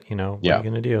sucks, but you know, what are you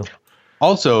going to do?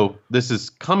 Also, this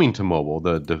is coming to mobile,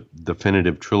 the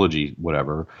definitive trilogy,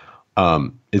 whatever.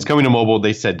 It's coming to mobile.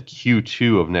 They said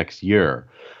Q2 of next year.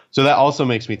 So that also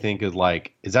makes me think is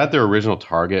that their original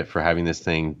target for having this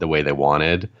thing the way they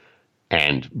wanted?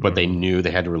 But they knew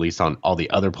they had to release on all the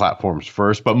other platforms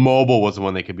first. But mobile was the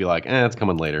one they could be like, it's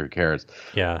coming later. Who cares?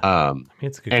 Yeah. I mean,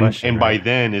 it's a good question. And by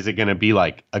then, is it going to be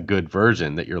like a good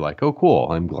version that you're like, oh,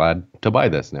 cool. I'm glad to buy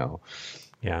this now.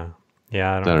 Yeah.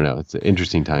 Yeah, I don't know. It's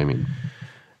interesting timing.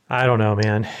 I don't know,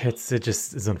 man. It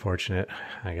just is unfortunate,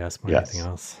 I guess, more than anything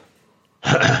else.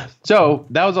 So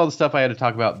that was all the stuff I had to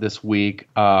talk about this week.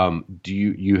 Do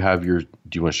you want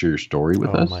to share your story with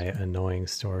us? My annoying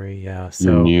story, yeah.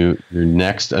 So your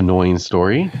next annoying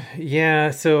story.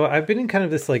 Yeah. So I've been in kind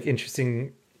of this like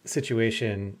interesting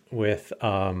situation with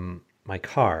my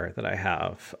car that I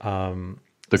have.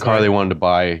 The car they wanted to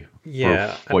buy.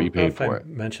 Yeah, for what you paid for it. I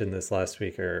mentioned this last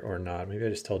week or not. Maybe I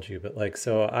just told you, but like,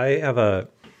 so I have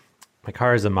my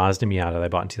car is a Mazda Miata that I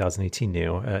bought in 2018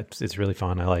 new. It's really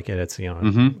fun. I like it. It's, you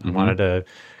know, I wanted to,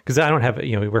 because I don't have,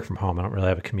 we work from home. I don't really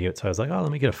have a commute. So I was like, oh,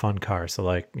 let me get a fun car. So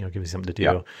like, give me something to do.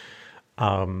 Yeah.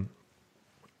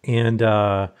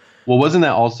 Well, wasn't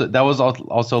that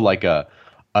also like a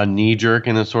a knee jerk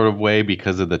in a sort of way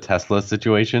because of the Tesla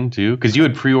situation too? Because you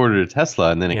had pre-ordered a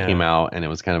Tesla and then it came out and it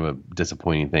was kind of a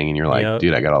disappointing thing. And you're like,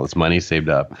 dude, I got all this money saved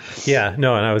up. Yeah,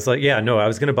 no. And I was like, I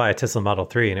was going to buy a Tesla Model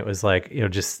 3 and it was like,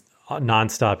 just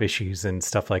nonstop issues and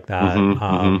stuff like that.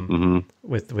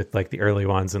 With like the early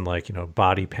ones and like,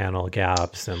 body panel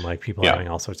gaps and like people having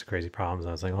all sorts of crazy problems.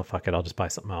 I was like, oh, fuck it. I'll just buy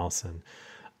something else.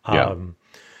 And,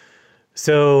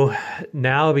 so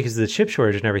now because of the chip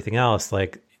shortage and everything else,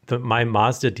 like my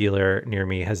Mazda dealer near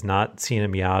me has not seen a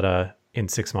Miata in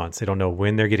 6 months. They don't know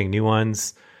when they're getting new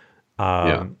ones.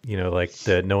 Like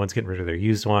no one's getting rid of their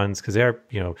used ones because they're,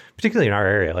 particularly in our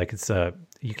area, like it's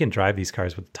you can drive these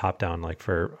cars with the top down like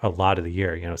for a lot of the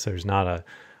year, so there's not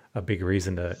a big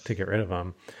reason to get rid of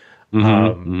them.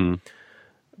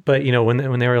 But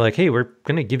when they were like, hey, we're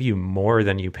going to give you more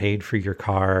than you paid for your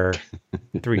car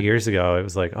 3 years ago, it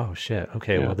was like, oh shit.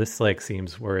 Okay. Well, this like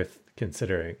seems worth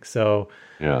considering. So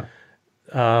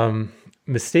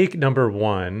mistake number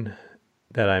one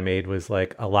that I made was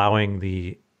like allowing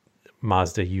the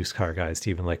Mazda used car guys to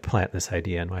even like plant this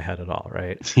idea in my head at all.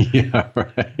 Right. Yeah.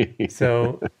 Right.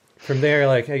 So from there,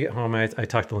 like I get home, I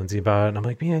talk to Lindsay about it and I'm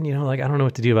like, man, like, I don't know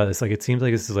what to do about this. Like, it seems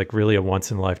like this is like really a once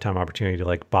in a lifetime opportunity to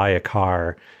like buy a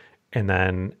car and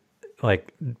then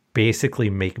like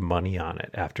basically make money on it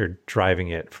after driving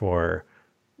it for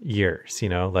years,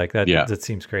 like that, that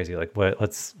seems crazy. Like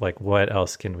what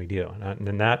else can we do? And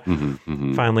then that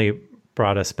finally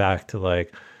brought us back to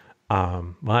like,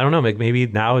 well, I don't know, like maybe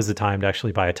now is the time to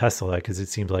actually buy a Tesla because it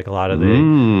seems like a lot of the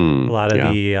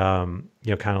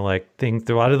kind of like things,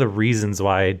 a lot of the reasons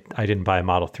why I didn't buy a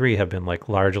Model 3 have been like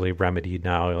largely remedied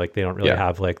now. Like they don't really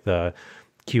have like the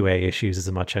QA issues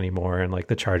as much anymore. And like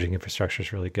the charging infrastructure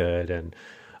is really good and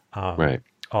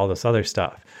all this other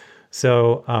stuff.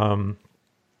 So,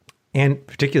 and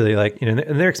particularly like, and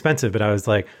they're expensive, but I was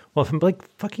like, well, if I'm like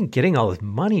fucking getting all this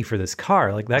money for this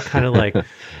car, like that kind of like,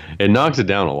 it knocks it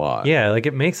down a lot. Yeah. Like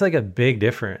it makes like a big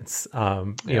difference.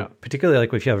 Particularly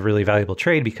like if you have a really valuable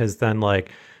trade, because then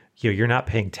like, you're not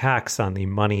paying tax on the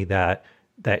money that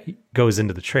goes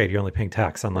into the trade. You're only paying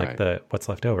tax on like what's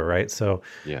left over. Right. So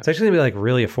it's actually gonna be like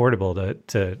really affordable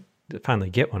to finally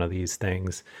get one of these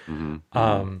things.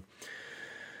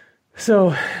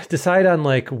 So decide on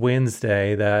like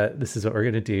Wednesday that this is what we're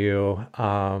going to do.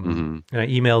 And I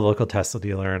emailed the local Tesla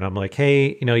dealer and I'm like,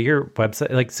 hey, your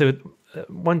website, like, so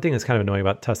one thing that's kind of annoying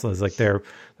about Tesla is like the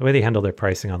way they handle their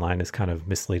pricing online is kind of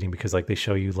misleading because like they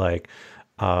show you like,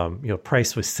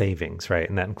 price with savings, right?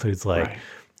 And that includes like,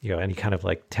 any kind of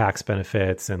like tax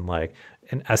benefits and like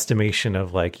an estimation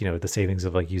of like, the savings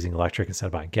of like using electric instead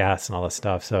of buying gas and all this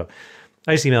stuff. So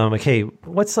I just emailed him like, hey,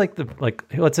 what's like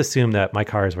let's assume that my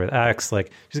car is worth X,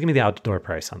 like just give me the outdoor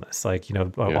price on this. Like,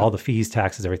 all the fees,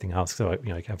 taxes, everything else. So,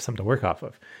 I have something to work off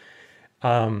of.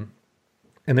 And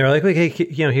they were like, okay,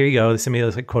 here you go. They sent me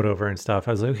this like quote over and stuff.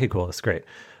 I was like, okay, cool. That's great.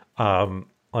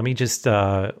 Let me just,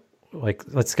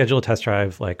 let's schedule a test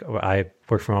drive. Like I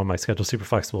work from home. My schedule's super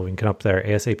flexible. We can get up there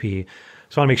ASAP.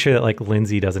 So I want to make sure that like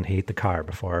Lindsay doesn't hate the car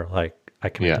before like I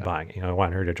commit to buying it. I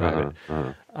want her to drive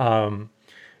it.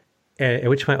 At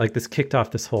which point, like this kicked off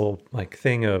this whole like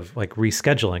thing of like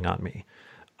rescheduling on me,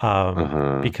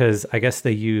 because I guess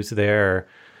they use their,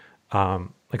 so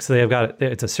they've got,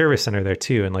 it's a service center there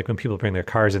too. And like when people bring their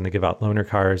cars in, they give out loaner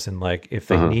cars. And like, if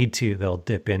they need to, they'll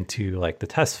dip into like the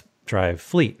test drive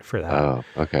fleet for that. Oh,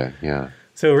 okay. Yeah.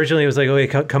 So originally it was like,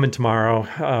 okay, come in tomorrow.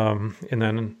 And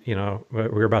then, we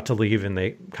were about to leave and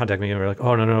they contacted me and we were like,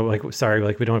 oh, no, like, sorry,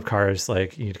 like we don't have cars.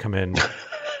 Like you need to come in,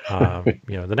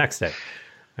 the next day.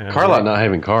 Car lot not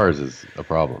having cars is a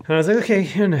problem. And I was like, okay,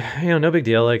 no big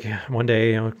deal. Like one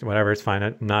day, whatever, it's fine.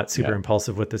 I'm not super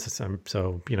impulsive with this.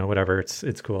 So, whatever,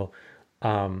 it's cool.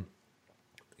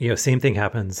 Same thing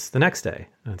happens the next day.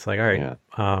 And it's like, all right,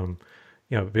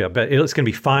 but it's going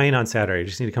to be fine on Saturday. You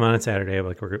just need to come on Saturday. I'm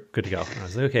like, we're good to go. And I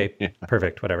was like, okay,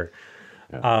 perfect, whatever.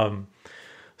 Yeah.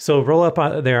 So roll up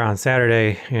there on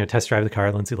Saturday, test drive the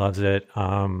car. Lindsay loves it.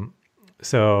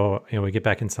 So, we get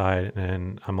back inside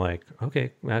and I'm like,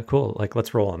 okay, cool. Like,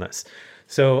 let's roll on this.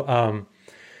 So,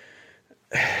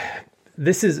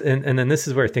 this is, and then this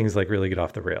is where things like really get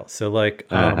off the rails. So like,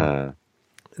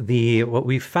 what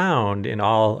we found in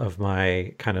all of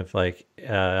my kind of like,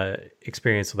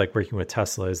 experience with like working with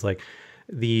Tesla is like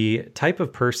the type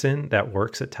of person that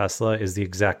works at Tesla is the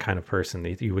exact kind of person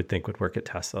that you would think would work at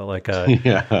Tesla. Like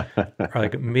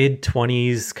like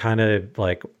mid-20s kind of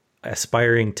like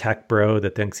aspiring tech bro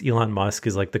that thinks Elon Musk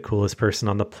is like the coolest person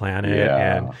on the planet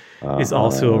and is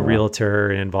also a realtor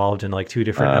and involved in like 2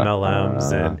 different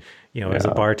MLMs and is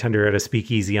a bartender at a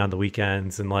speakeasy on the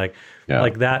weekends and like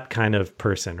that kind of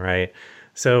person, right?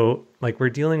 So like we're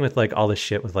dealing with like all this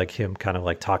shit with like him kind of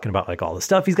like talking about like all the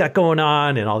stuff he's got going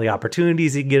on and all the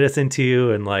opportunities he can get us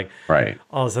into and like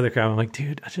all this other crap. I'm like,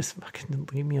 dude, I just fucking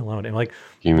leave me alone. And like,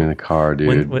 give me the car,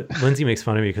 dude. Lindsay makes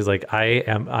fun of me because like I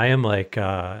am like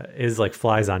is like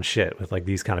flies on shit with like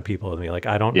these kind of people with me. Like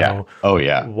I don't know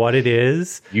what it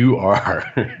is. You are.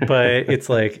 But it's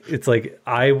like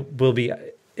I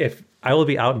will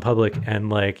be out in public and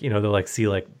like, you know, they'll like see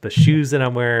like the shoes that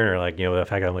I'm wearing or like, you know, the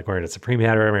fact that I'm like wearing a Supreme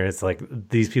hat or whatever. It's like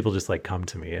these people just like come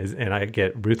to me and I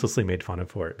get ruthlessly made fun of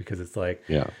for it because it's like,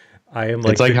 I am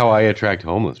like, it's like how I attract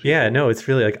homeless people. Yeah, no, it's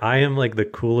really like I am like the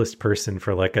coolest person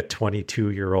for like a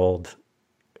 22-year-old,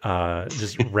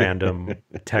 just random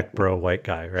tech bro white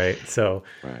guy, right? So,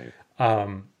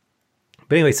 but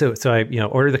anyway, so I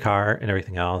ordered the car and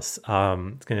everything else.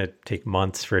 It's gonna take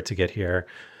months for it to get here.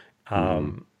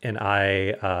 And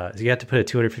so you have to put a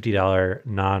 $250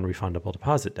 non-refundable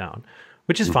deposit down,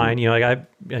 which is fine. You know, like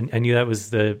I knew that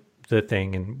was the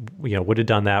thing, and you know would have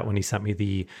done that when he sent me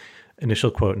the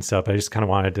initial quote and stuff. I just kind of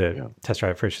wanted to test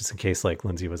drive it first, just in case like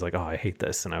Lindsay was like, "Oh, I hate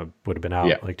this," and I would have been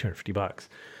out like $250.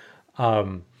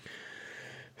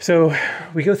 So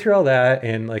we go through all that,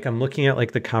 and like I'm looking at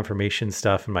like the confirmation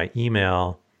stuff in my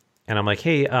email. And I'm like,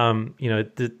 hey, you know,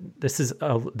 this is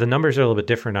the numbers are a little bit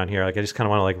different on here. Like, I just kind of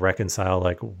want to like reconcile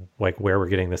like where we're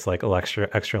getting this like extra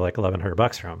like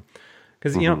 $1,100 from,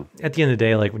 because you know, at the end of the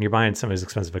day, like when you're buying something as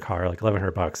expensive a car, like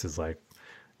 $1,100 is like,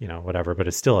 you know, whatever, but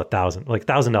it's still $1,000. Like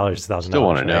 $1,000 is $1,000. Still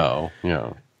want to know,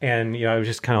 yeah. And you know, I was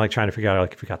just kind of like trying to figure out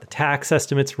like if we got the tax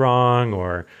estimates wrong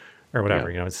or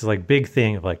whatever. You know, it's this like big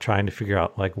thing of like trying to figure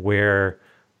out like where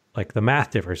like the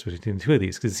math differs between the two of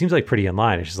these, because it seems like pretty in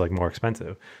line. It's just like more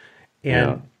expensive.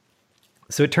 And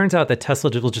so it turns out that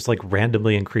Tesla will just like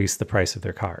randomly increase the price of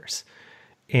their cars.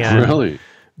 And really?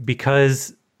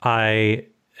 Because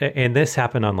and this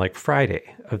happened on like Friday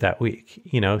of that week,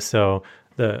 you know, so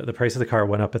the price of the car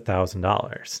went up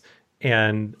 $1,000.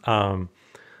 And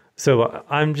so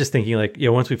I'm just thinking like, you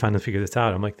know, once we finally figure this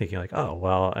out, I'm like thinking like, oh,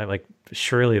 well, I like,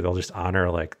 surely they'll just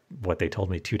honor like what they told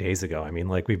me 2 days ago. I mean,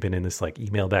 like we've been in this like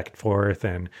email back and forth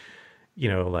and, you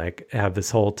know, like have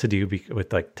this whole to do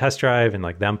with like test drive and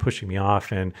like them pushing me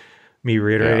off and me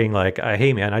reiterating like,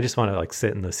 hey man, I just want to like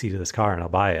sit in the seat of this car and I'll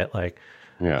buy it. Like,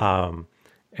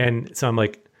 and so I'm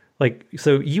like,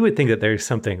 so you would think that there's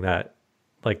something that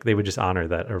like they would just honor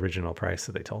that original price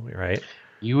that they told me, right?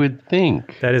 You would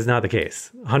think. That is not the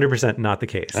case. 100% not the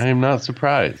case. I am not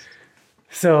surprised.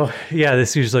 So yeah,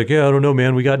 this dude's like, yeah, I don't know,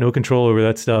 man. We got no control over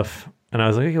that stuff. And I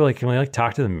was like, can we like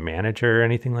talk to the manager or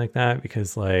anything like that?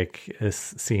 Because like,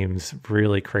 this seems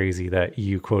really crazy that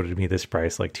you quoted me this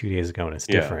price like 2 days ago and it's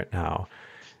different now.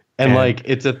 And like,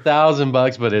 it's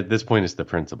 $1,000, but at this point it's the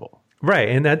principal. Right.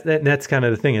 And that's kind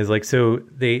of the thing is like, so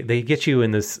they get you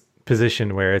in this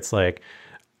position where it's like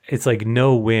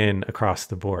no win across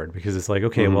the board because it's like,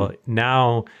 okay, well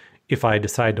now if I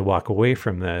decide to walk away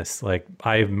from this, like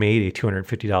I've made a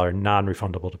 $250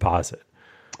 non-refundable deposit.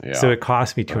 Yeah. So it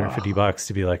cost me $250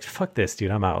 to be like, fuck this,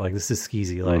 dude, I'm out. Like, this is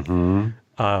skeezy. Like,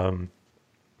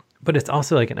 but it's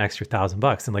also like an extra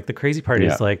 $1,000. And like, the crazy part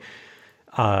is like,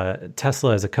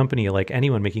 Tesla as a company, like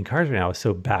anyone making cars right now is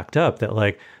so backed up that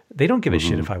like, they don't give a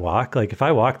shit if I walk. Like if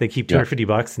I walk, they keep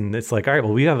 $250 and it's like, all right,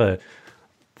 well, we have a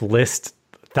list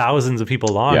thousands of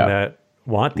people long that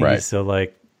want these. Right. So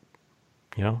like,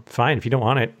 you know, fine. If you don't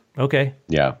want it, okay.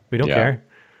 Yeah. We don't care.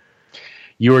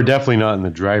 You are definitely not in the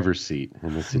driver's seat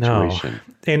in this situation. No.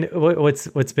 And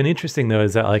what's been interesting though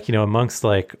is that like, you know, amongst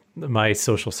like my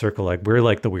social circle, like we're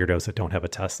like the weirdos that don't have a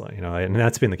Tesla, you know, and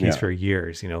that's been the case for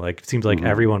years, you know, like it seems like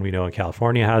everyone we know in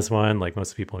California has one, like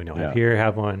most people we know have here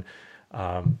have one.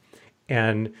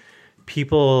 And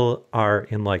people are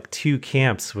in like two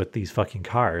camps with these fucking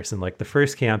cars. And like the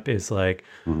first camp is like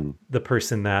the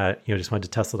person that, you know, just went to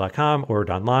Tesla.com, ordered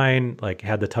online, like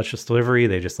had the touchless delivery.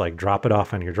 They just like drop it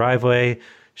off on your driveway,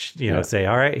 you know, say,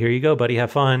 all right, here you go, buddy,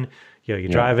 have fun. You know, you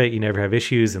drive it, you never have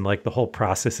issues. And like the whole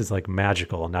process is like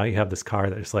magical. And now you have this car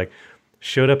that just like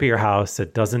showed up at your house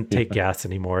that doesn't take gas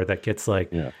anymore, that gets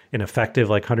like an effective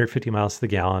like 150 miles to the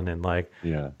gallon and like,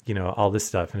 you know, all this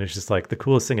stuff. And it's just like the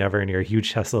coolest thing ever. And you're a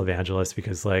huge Tesla evangelist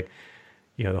because like,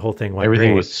 you know, the whole thing went Everything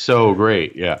great. Was so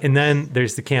great. Yeah. And then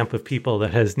there's the camp of people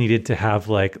that has needed to have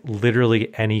like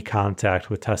literally any contact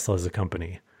with Tesla as a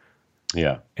company.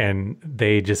 Yeah. And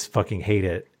they just fucking hate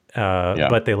it.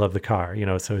 But they love the car, you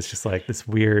know, so it's just like this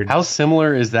weird. How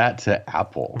similar is that to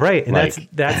Apple? Right. And like,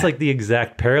 that's like the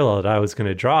exact parallel that I was going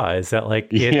to draw is that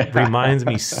like, it reminds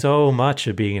me so much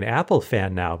of being an Apple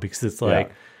fan now because it's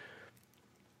like,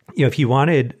 you know, if you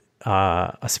wanted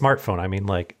a smartphone, I mean,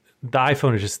 like the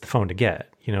iPhone is just the phone to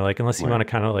get, You know, like unless you Right. want to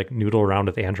kind of like noodle around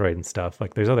with Android and stuff,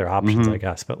 like there's other options, I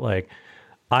guess. But like,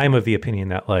 I'm of the opinion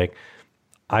that like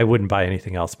I wouldn't buy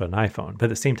anything else but an iPhone. But at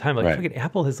the same time, like Right. fucking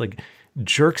Apple has like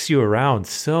jerks you around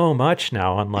so much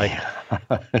now on like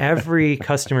every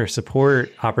customer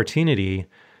support opportunity.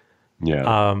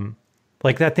 Yeah.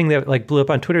 Like that thing that like blew up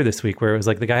on Twitter this week where it was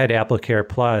like the guy had Apple Care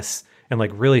Plus and like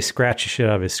really scratched the shit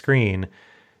out of his screen.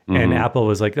 And Apple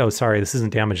was like, oh, sorry, this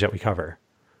isn't damage that we cover.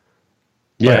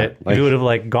 Yeah. But if you would have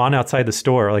like gone outside the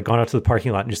store, like gone out to the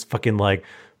parking lot and just fucking like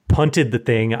punted the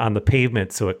thing on the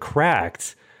pavement so it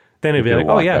cracked, then it'd be You like,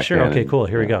 could oh walk yeah, back sure. in Okay, and- cool.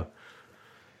 Here we go.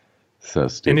 So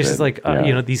stupid. And it's just like, Yeah.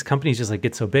 you know, these companies just like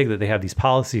get so big that they have these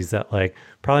policies that like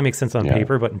probably make sense on Yeah.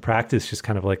 paper, but in practice just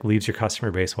kind of like leaves your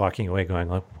customer base walking away going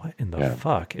like, what in the Yeah.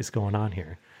 fuck is going on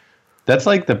here? That's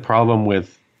like the problem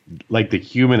with like the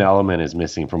human element is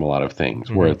missing from a lot of things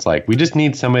where it's like we just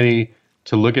need somebody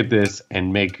to look at this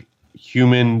and make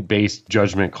human based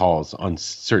judgment calls on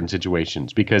certain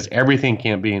situations because everything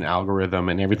can't be an algorithm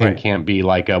and everything Right. can't be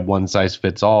like a one size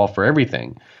fits all for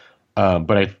everything.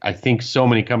 But I think so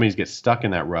many companies get stuck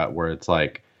in that rut where it's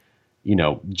like, you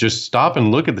know, just stop and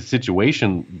look at the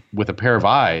situation with a pair of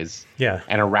eyes Yeah.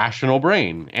 and a rational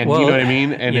brain. And Well, you know what I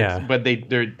mean? And yeah. but they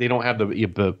don't have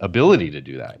the ability to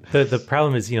do that. The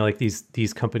problem is, you know, like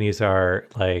these companies are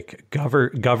like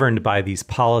governed by these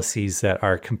policies that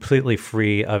are completely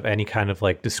free of any kind of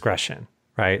like discretion,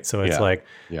 right? So it's Yeah. like,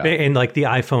 Yeah. and like the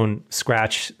iPhone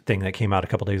scratch thing that came out a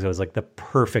couple days ago was like the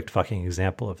perfect fucking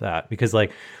example of that. Because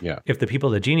like, Yeah. if the people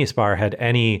at the Genius Bar had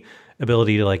any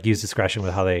ability to like use discretion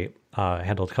with how they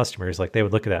handled customers, like they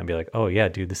would look at that and be like, oh yeah,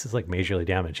 dude, this is like majorly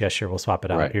damaged. Yeah, sure, we'll swap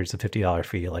it out. Right. Here's a $50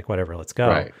 fee, like whatever, let's go.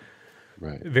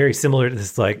 Right. Very similar to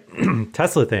this like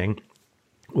Tesla thing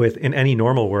with in any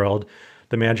normal world,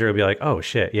 the manager would be like, oh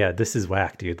shit, yeah, this is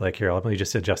whack, dude. Like here, let me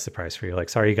just adjust the price for you. Like,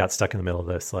 sorry, you got stuck in the middle of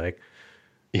this. Like,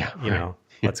 Yeah. you know,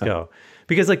 let's go.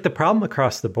 Because like the problem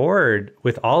across the board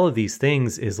with all of these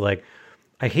things is like,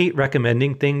 I hate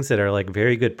recommending things that are like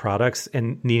very good products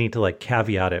and needing to like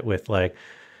caveat it with like,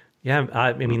 yeah,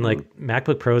 I mean, like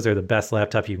MacBook Pros are the best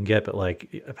laptop you can get, but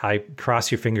like, I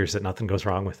cross your fingers that nothing goes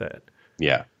wrong with it.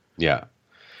 Yeah. Yeah.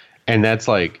 And that's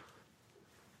like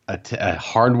a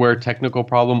hardware technical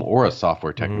problem or a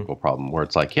software technical problem where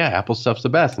it's like, yeah, Apple stuff's the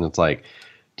best. And it's like,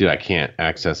 dude, I can't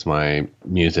access my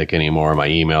music anymore, my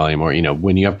email anymore. You know,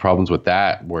 when you have problems with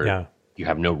that where you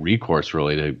have no recourse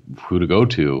really to who to go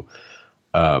to,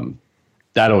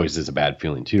 that always is a bad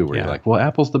feeling too, where you're like, well,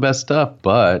 Apple's the best stuff,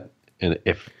 but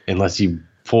unless you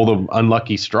pull the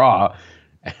unlucky straw,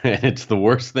 it's the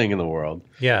worst thing in the world.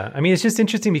 Yeah. I mean, it's just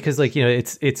interesting because like, you know,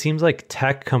 it seems like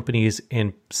tech companies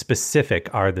in specific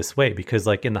are this way because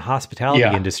like in the hospitality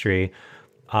industry,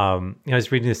 I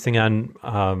was reading this thing on,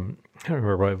 I don't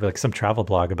remember what, like some travel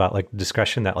blog about like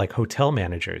discretion that like hotel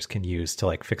managers can use to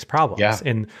like fix problems. Yeah.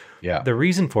 And the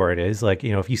reason for it is like,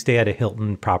 you know, if you stay at a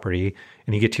Hilton property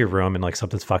and you get to your room and like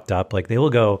something's fucked up, like they will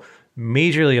go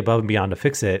majorly above and beyond to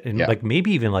fix it. And like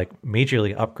maybe even like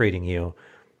majorly upgrading you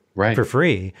for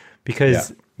free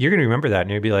because you're going to remember that. And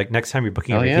you'll be like, next time you're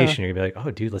booking a vacation, you're going to be like,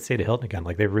 oh dude, let's stay to Hilton again.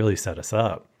 Like they really set us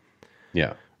up.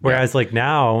 Yeah. Whereas like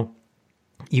now,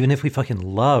 even if we fucking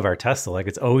love our Tesla, like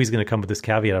it's always going to come with this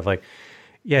caveat of like,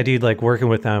 yeah, dude, like working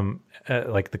with them,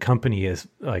 like the company is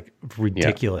like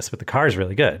ridiculous, but the car is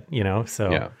really good, you know?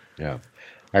 So yeah.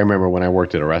 I remember when I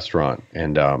worked at a restaurant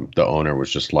and the owner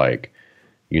was just like,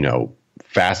 you know,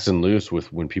 fast and loose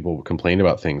with when people complained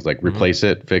about things like replace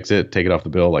it, fix it, take it off the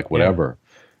bill, like whatever.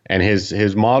 And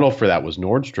his model for that was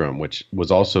Nordstrom, which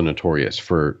was also notorious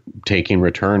for taking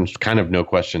returns, kind of no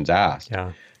questions asked.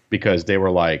 Yeah. Because they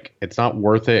were like, it's not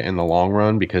worth it in the long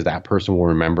run because that person will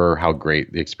remember how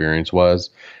great the experience was.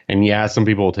 And yeah, some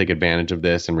people will take advantage of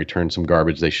this and return some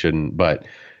garbage they shouldn't. But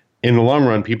in the long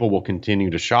run, people will continue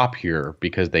to shop here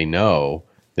because they know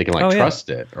they can like trust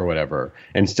it or whatever.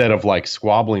 Instead of like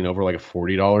squabbling over like a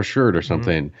 $40 shirt or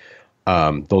something,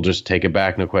 they'll just take it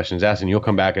back, no questions asked, and you'll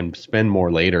come back and spend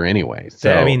more later anyway.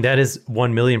 So I mean, that is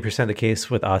 1,000,000% the case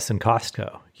with us and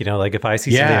Costco. You know, like if I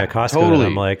see something at Costco and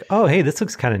I'm like, oh, hey, this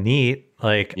looks kind of neat.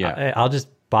 Like I'll just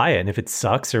buy it. And if it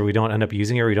sucks or we don't end up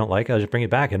using it or we don't like it, I'll just bring it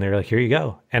back. And they're like, here you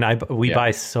go. And we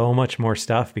buy so much more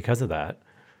stuff because of that.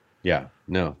 Yeah,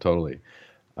 no, totally.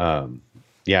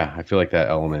 I feel like that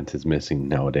element is missing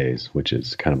nowadays, which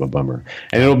is kind of a bummer.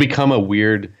 And it'll become a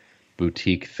weird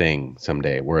boutique thing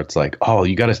someday where it's like, oh,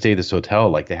 you got to stay at this hotel.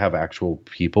 Like they have actual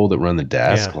people that run the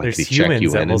desk. Like there's they check humans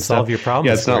you that in will and solve stuff. your problems.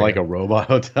 Yeah, it's not like a robot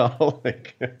hotel.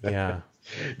 Like, yeah.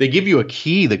 They give you a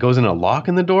key that goes in a lock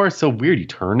in the door. It's so weird. You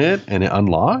turn it and it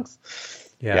unlocks.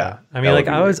 Yeah. I mean, like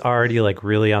I was already like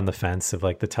really on the fence of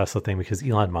like the Tesla thing because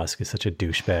Elon Musk is such a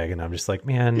douchebag. And I'm just like,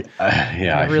 man,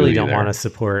 I really don't want to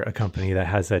support a company that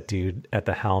has that dude at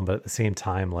the helm. But at the same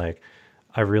time, like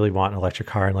I really want an electric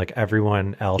car, and like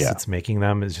everyone else that's making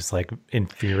them is just like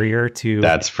inferior to.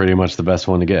 That's pretty much the best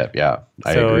one to get. Yeah.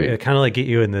 I agree. It kind of like get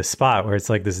you in this spot where it's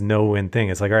like this no-win thing.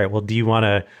 It's like, all right, well, do you want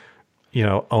to,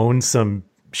 own some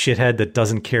shithead that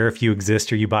doesn't care if you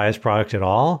exist or you buy his product at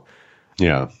all?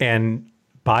 Yeah. And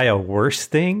buy a worse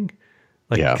thing?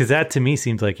 Like, because that to me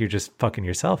seems like you're just fucking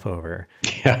yourself over.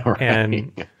 Yeah, right.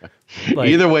 And like,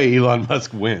 either way, Elon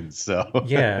Musk wins. So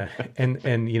yeah, and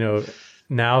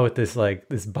now with this like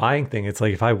this buying thing, it's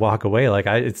like if I walk away, like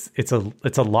it's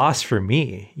a loss for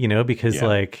me, because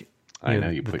like the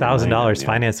 $1,000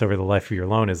 financed over the life of your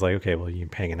loan is like, okay, well, you're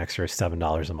paying an extra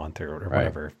 $7 a month or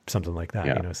whatever, something like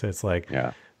that, So it's like,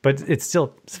 but it's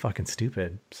fucking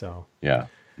stupid. So yeah,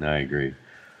 no, I agree.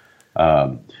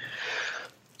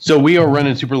 So we are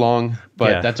running super long,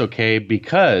 but that's okay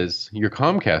because your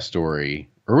Comcast story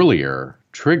earlier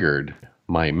triggered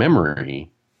my memory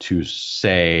to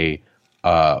say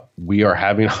we are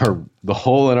having the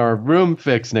hole in our room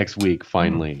fixed next week.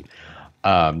 Finally,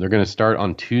 they're going to start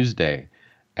on Tuesday,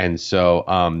 and so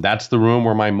that's the room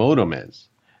where my modem is.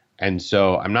 And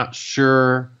so I'm not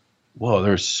sure. Whoa,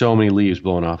 there's so many leaves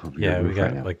blowing off of your roof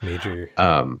right now. Like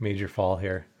major fall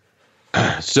here.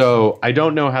 So I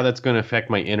don't know how that's going to affect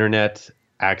my internet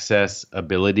access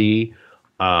ability.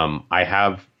 I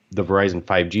have the Verizon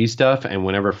 5G stuff, and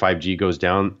whenever 5G goes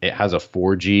down, it has a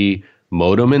 4G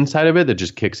modem inside of it that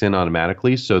just kicks in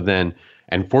automatically. So then,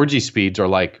 and 4G speeds are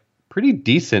like pretty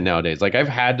decent nowadays. Like I've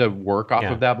had to work off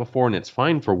of that before, and it's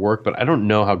fine for work, but I don't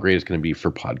know how great it's going to be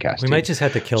for podcasting. We might just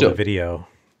have to kill the video.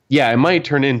 Yeah, it might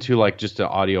turn into like just an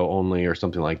audio only or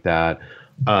something like that.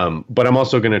 But I'm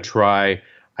also going to try.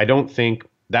 I don't think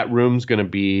that room's going to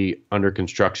be under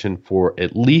construction for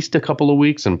at least a couple of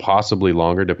weeks and possibly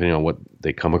longer, depending on what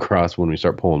they come across when we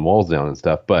start pulling walls down and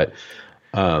stuff. But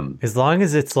as long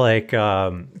as it's like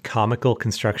comical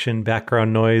construction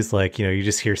background noise, like, you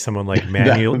just hear someone like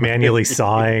manually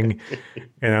sawing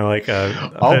and like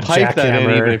I'll pipe that in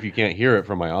even if you can't hear it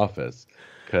from my office.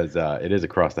 Because it is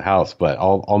across the house, but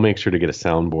I'll make sure to get a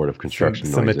soundboard of construction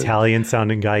noises. Some Italian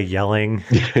sounding guy yelling.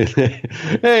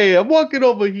 Hey, I'm walking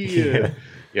over here.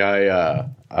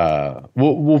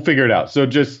 We'll figure it out. So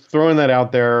just throwing that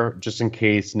out there, just in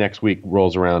case next week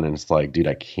rolls around and it's like, dude,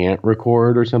 I can't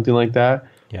record or something like that.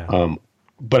 Yeah.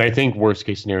 But I think worst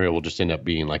case scenario will just end up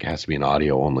being like it has to be an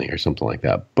audio only or something like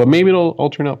that. But maybe it'll all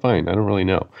turn out fine. I don't really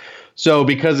know. So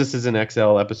because this is an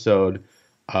XL episode.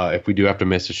 If we do have to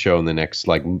miss a show in the next,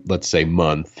 like, let's say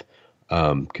month,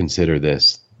 consider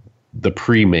this the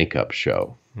pre-makeup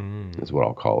show is what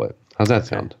I'll call it. How's that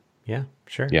sound? Yeah,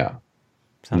 sure. Yeah.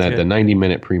 Sounds good. The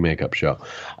 90-minute pre-makeup show.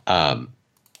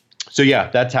 So yeah,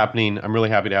 that's happening. I'm really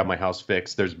happy to have my house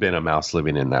fixed. There's been a mouse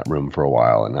living in that room for a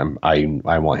while, and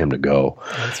I want him to go.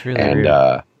 That's really weird.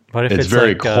 What if it's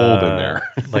very like, cold in there?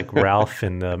 Like Ralph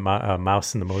and the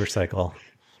mouse and the motorcycle.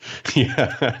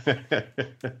 Yeah.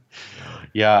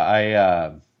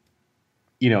 Yeah,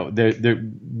 there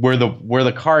where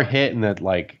the car hit and that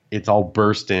like it's all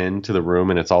burst into the room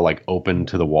and it's all like open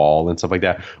to the wall and stuff like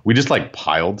that. We just like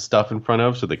piled stuff in front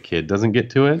of so the kid doesn't get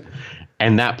to it.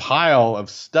 And that pile of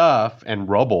stuff and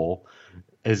rubble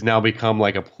has now become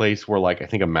like a place where like I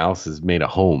think a mouse has made a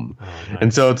home. Oh, nice.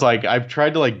 And so it's like I've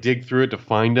tried to like dig through it to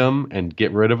find them and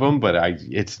get rid of them, but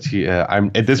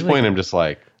I'm at this point I'm just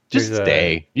like just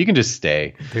stay. You can just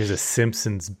stay. There's a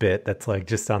Simpsons bit that's like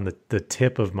just on the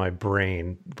tip of my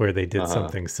brain where they did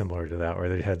something similar to that, where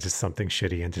they had just something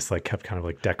shitty and just like kept kind of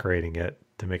like decorating it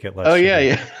to make it less. Oh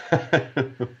shitty. yeah.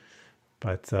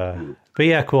 But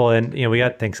yeah, cool. And we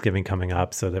got Thanksgiving coming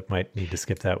up, so that might need to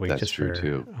skip that week. That's just true for,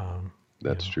 too.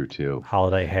 That's true too.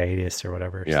 Holiday hiatus or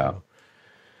whatever. Yeah.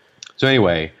 So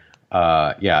anyway,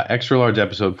 extra large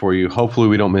episode for you. Hopefully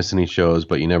we don't miss any shows,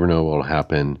 but you never know what will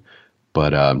happen.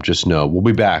 But just know we'll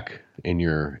be back in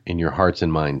your hearts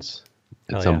and minds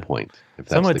at some point. If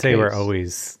that's some would say case. we're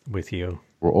always with you.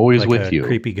 We're always like with you.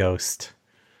 Creepy ghost.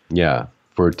 Yeah.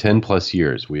 For 10 plus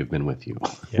years, we have been with you,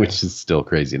 which is still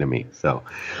crazy to me. So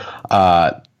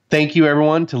thank you,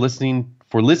 everyone, for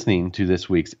listening to this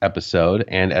week's episode.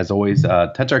 And as always,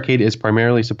 Touch Arcade is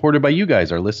primarily supported by you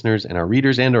guys, our listeners and our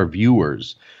readers and our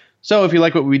viewers. So if you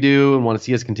like what we do and want to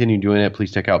see us continue doing it,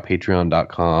 please check out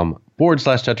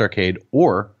patreon.com/TouchArcade,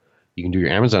 or you can do your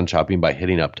Amazon shopping by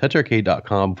hitting up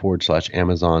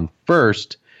toucharcade.com/Amazon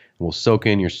first, and we'll soak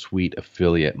in your sweet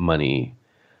affiliate money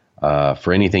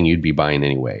for anything you'd be buying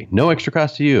anyway. No extra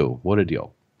cost to you. What a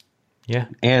deal. Yeah.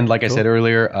 And like I Cool. said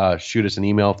earlier, shoot us an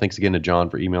email. Thanks again to John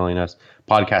for emailing us.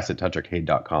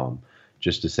 podcast@toucharcade.com.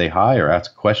 Just to say hi or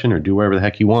ask a question or do whatever the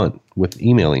heck you want with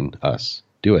emailing us.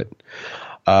 Do it.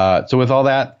 So with all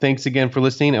that, thanks again for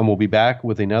listening, and we'll be back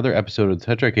with another episode of the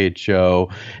Touch Arcade Show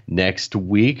next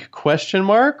week, ?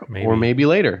 Or maybe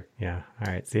later. Yeah.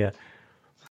 All right. See ya.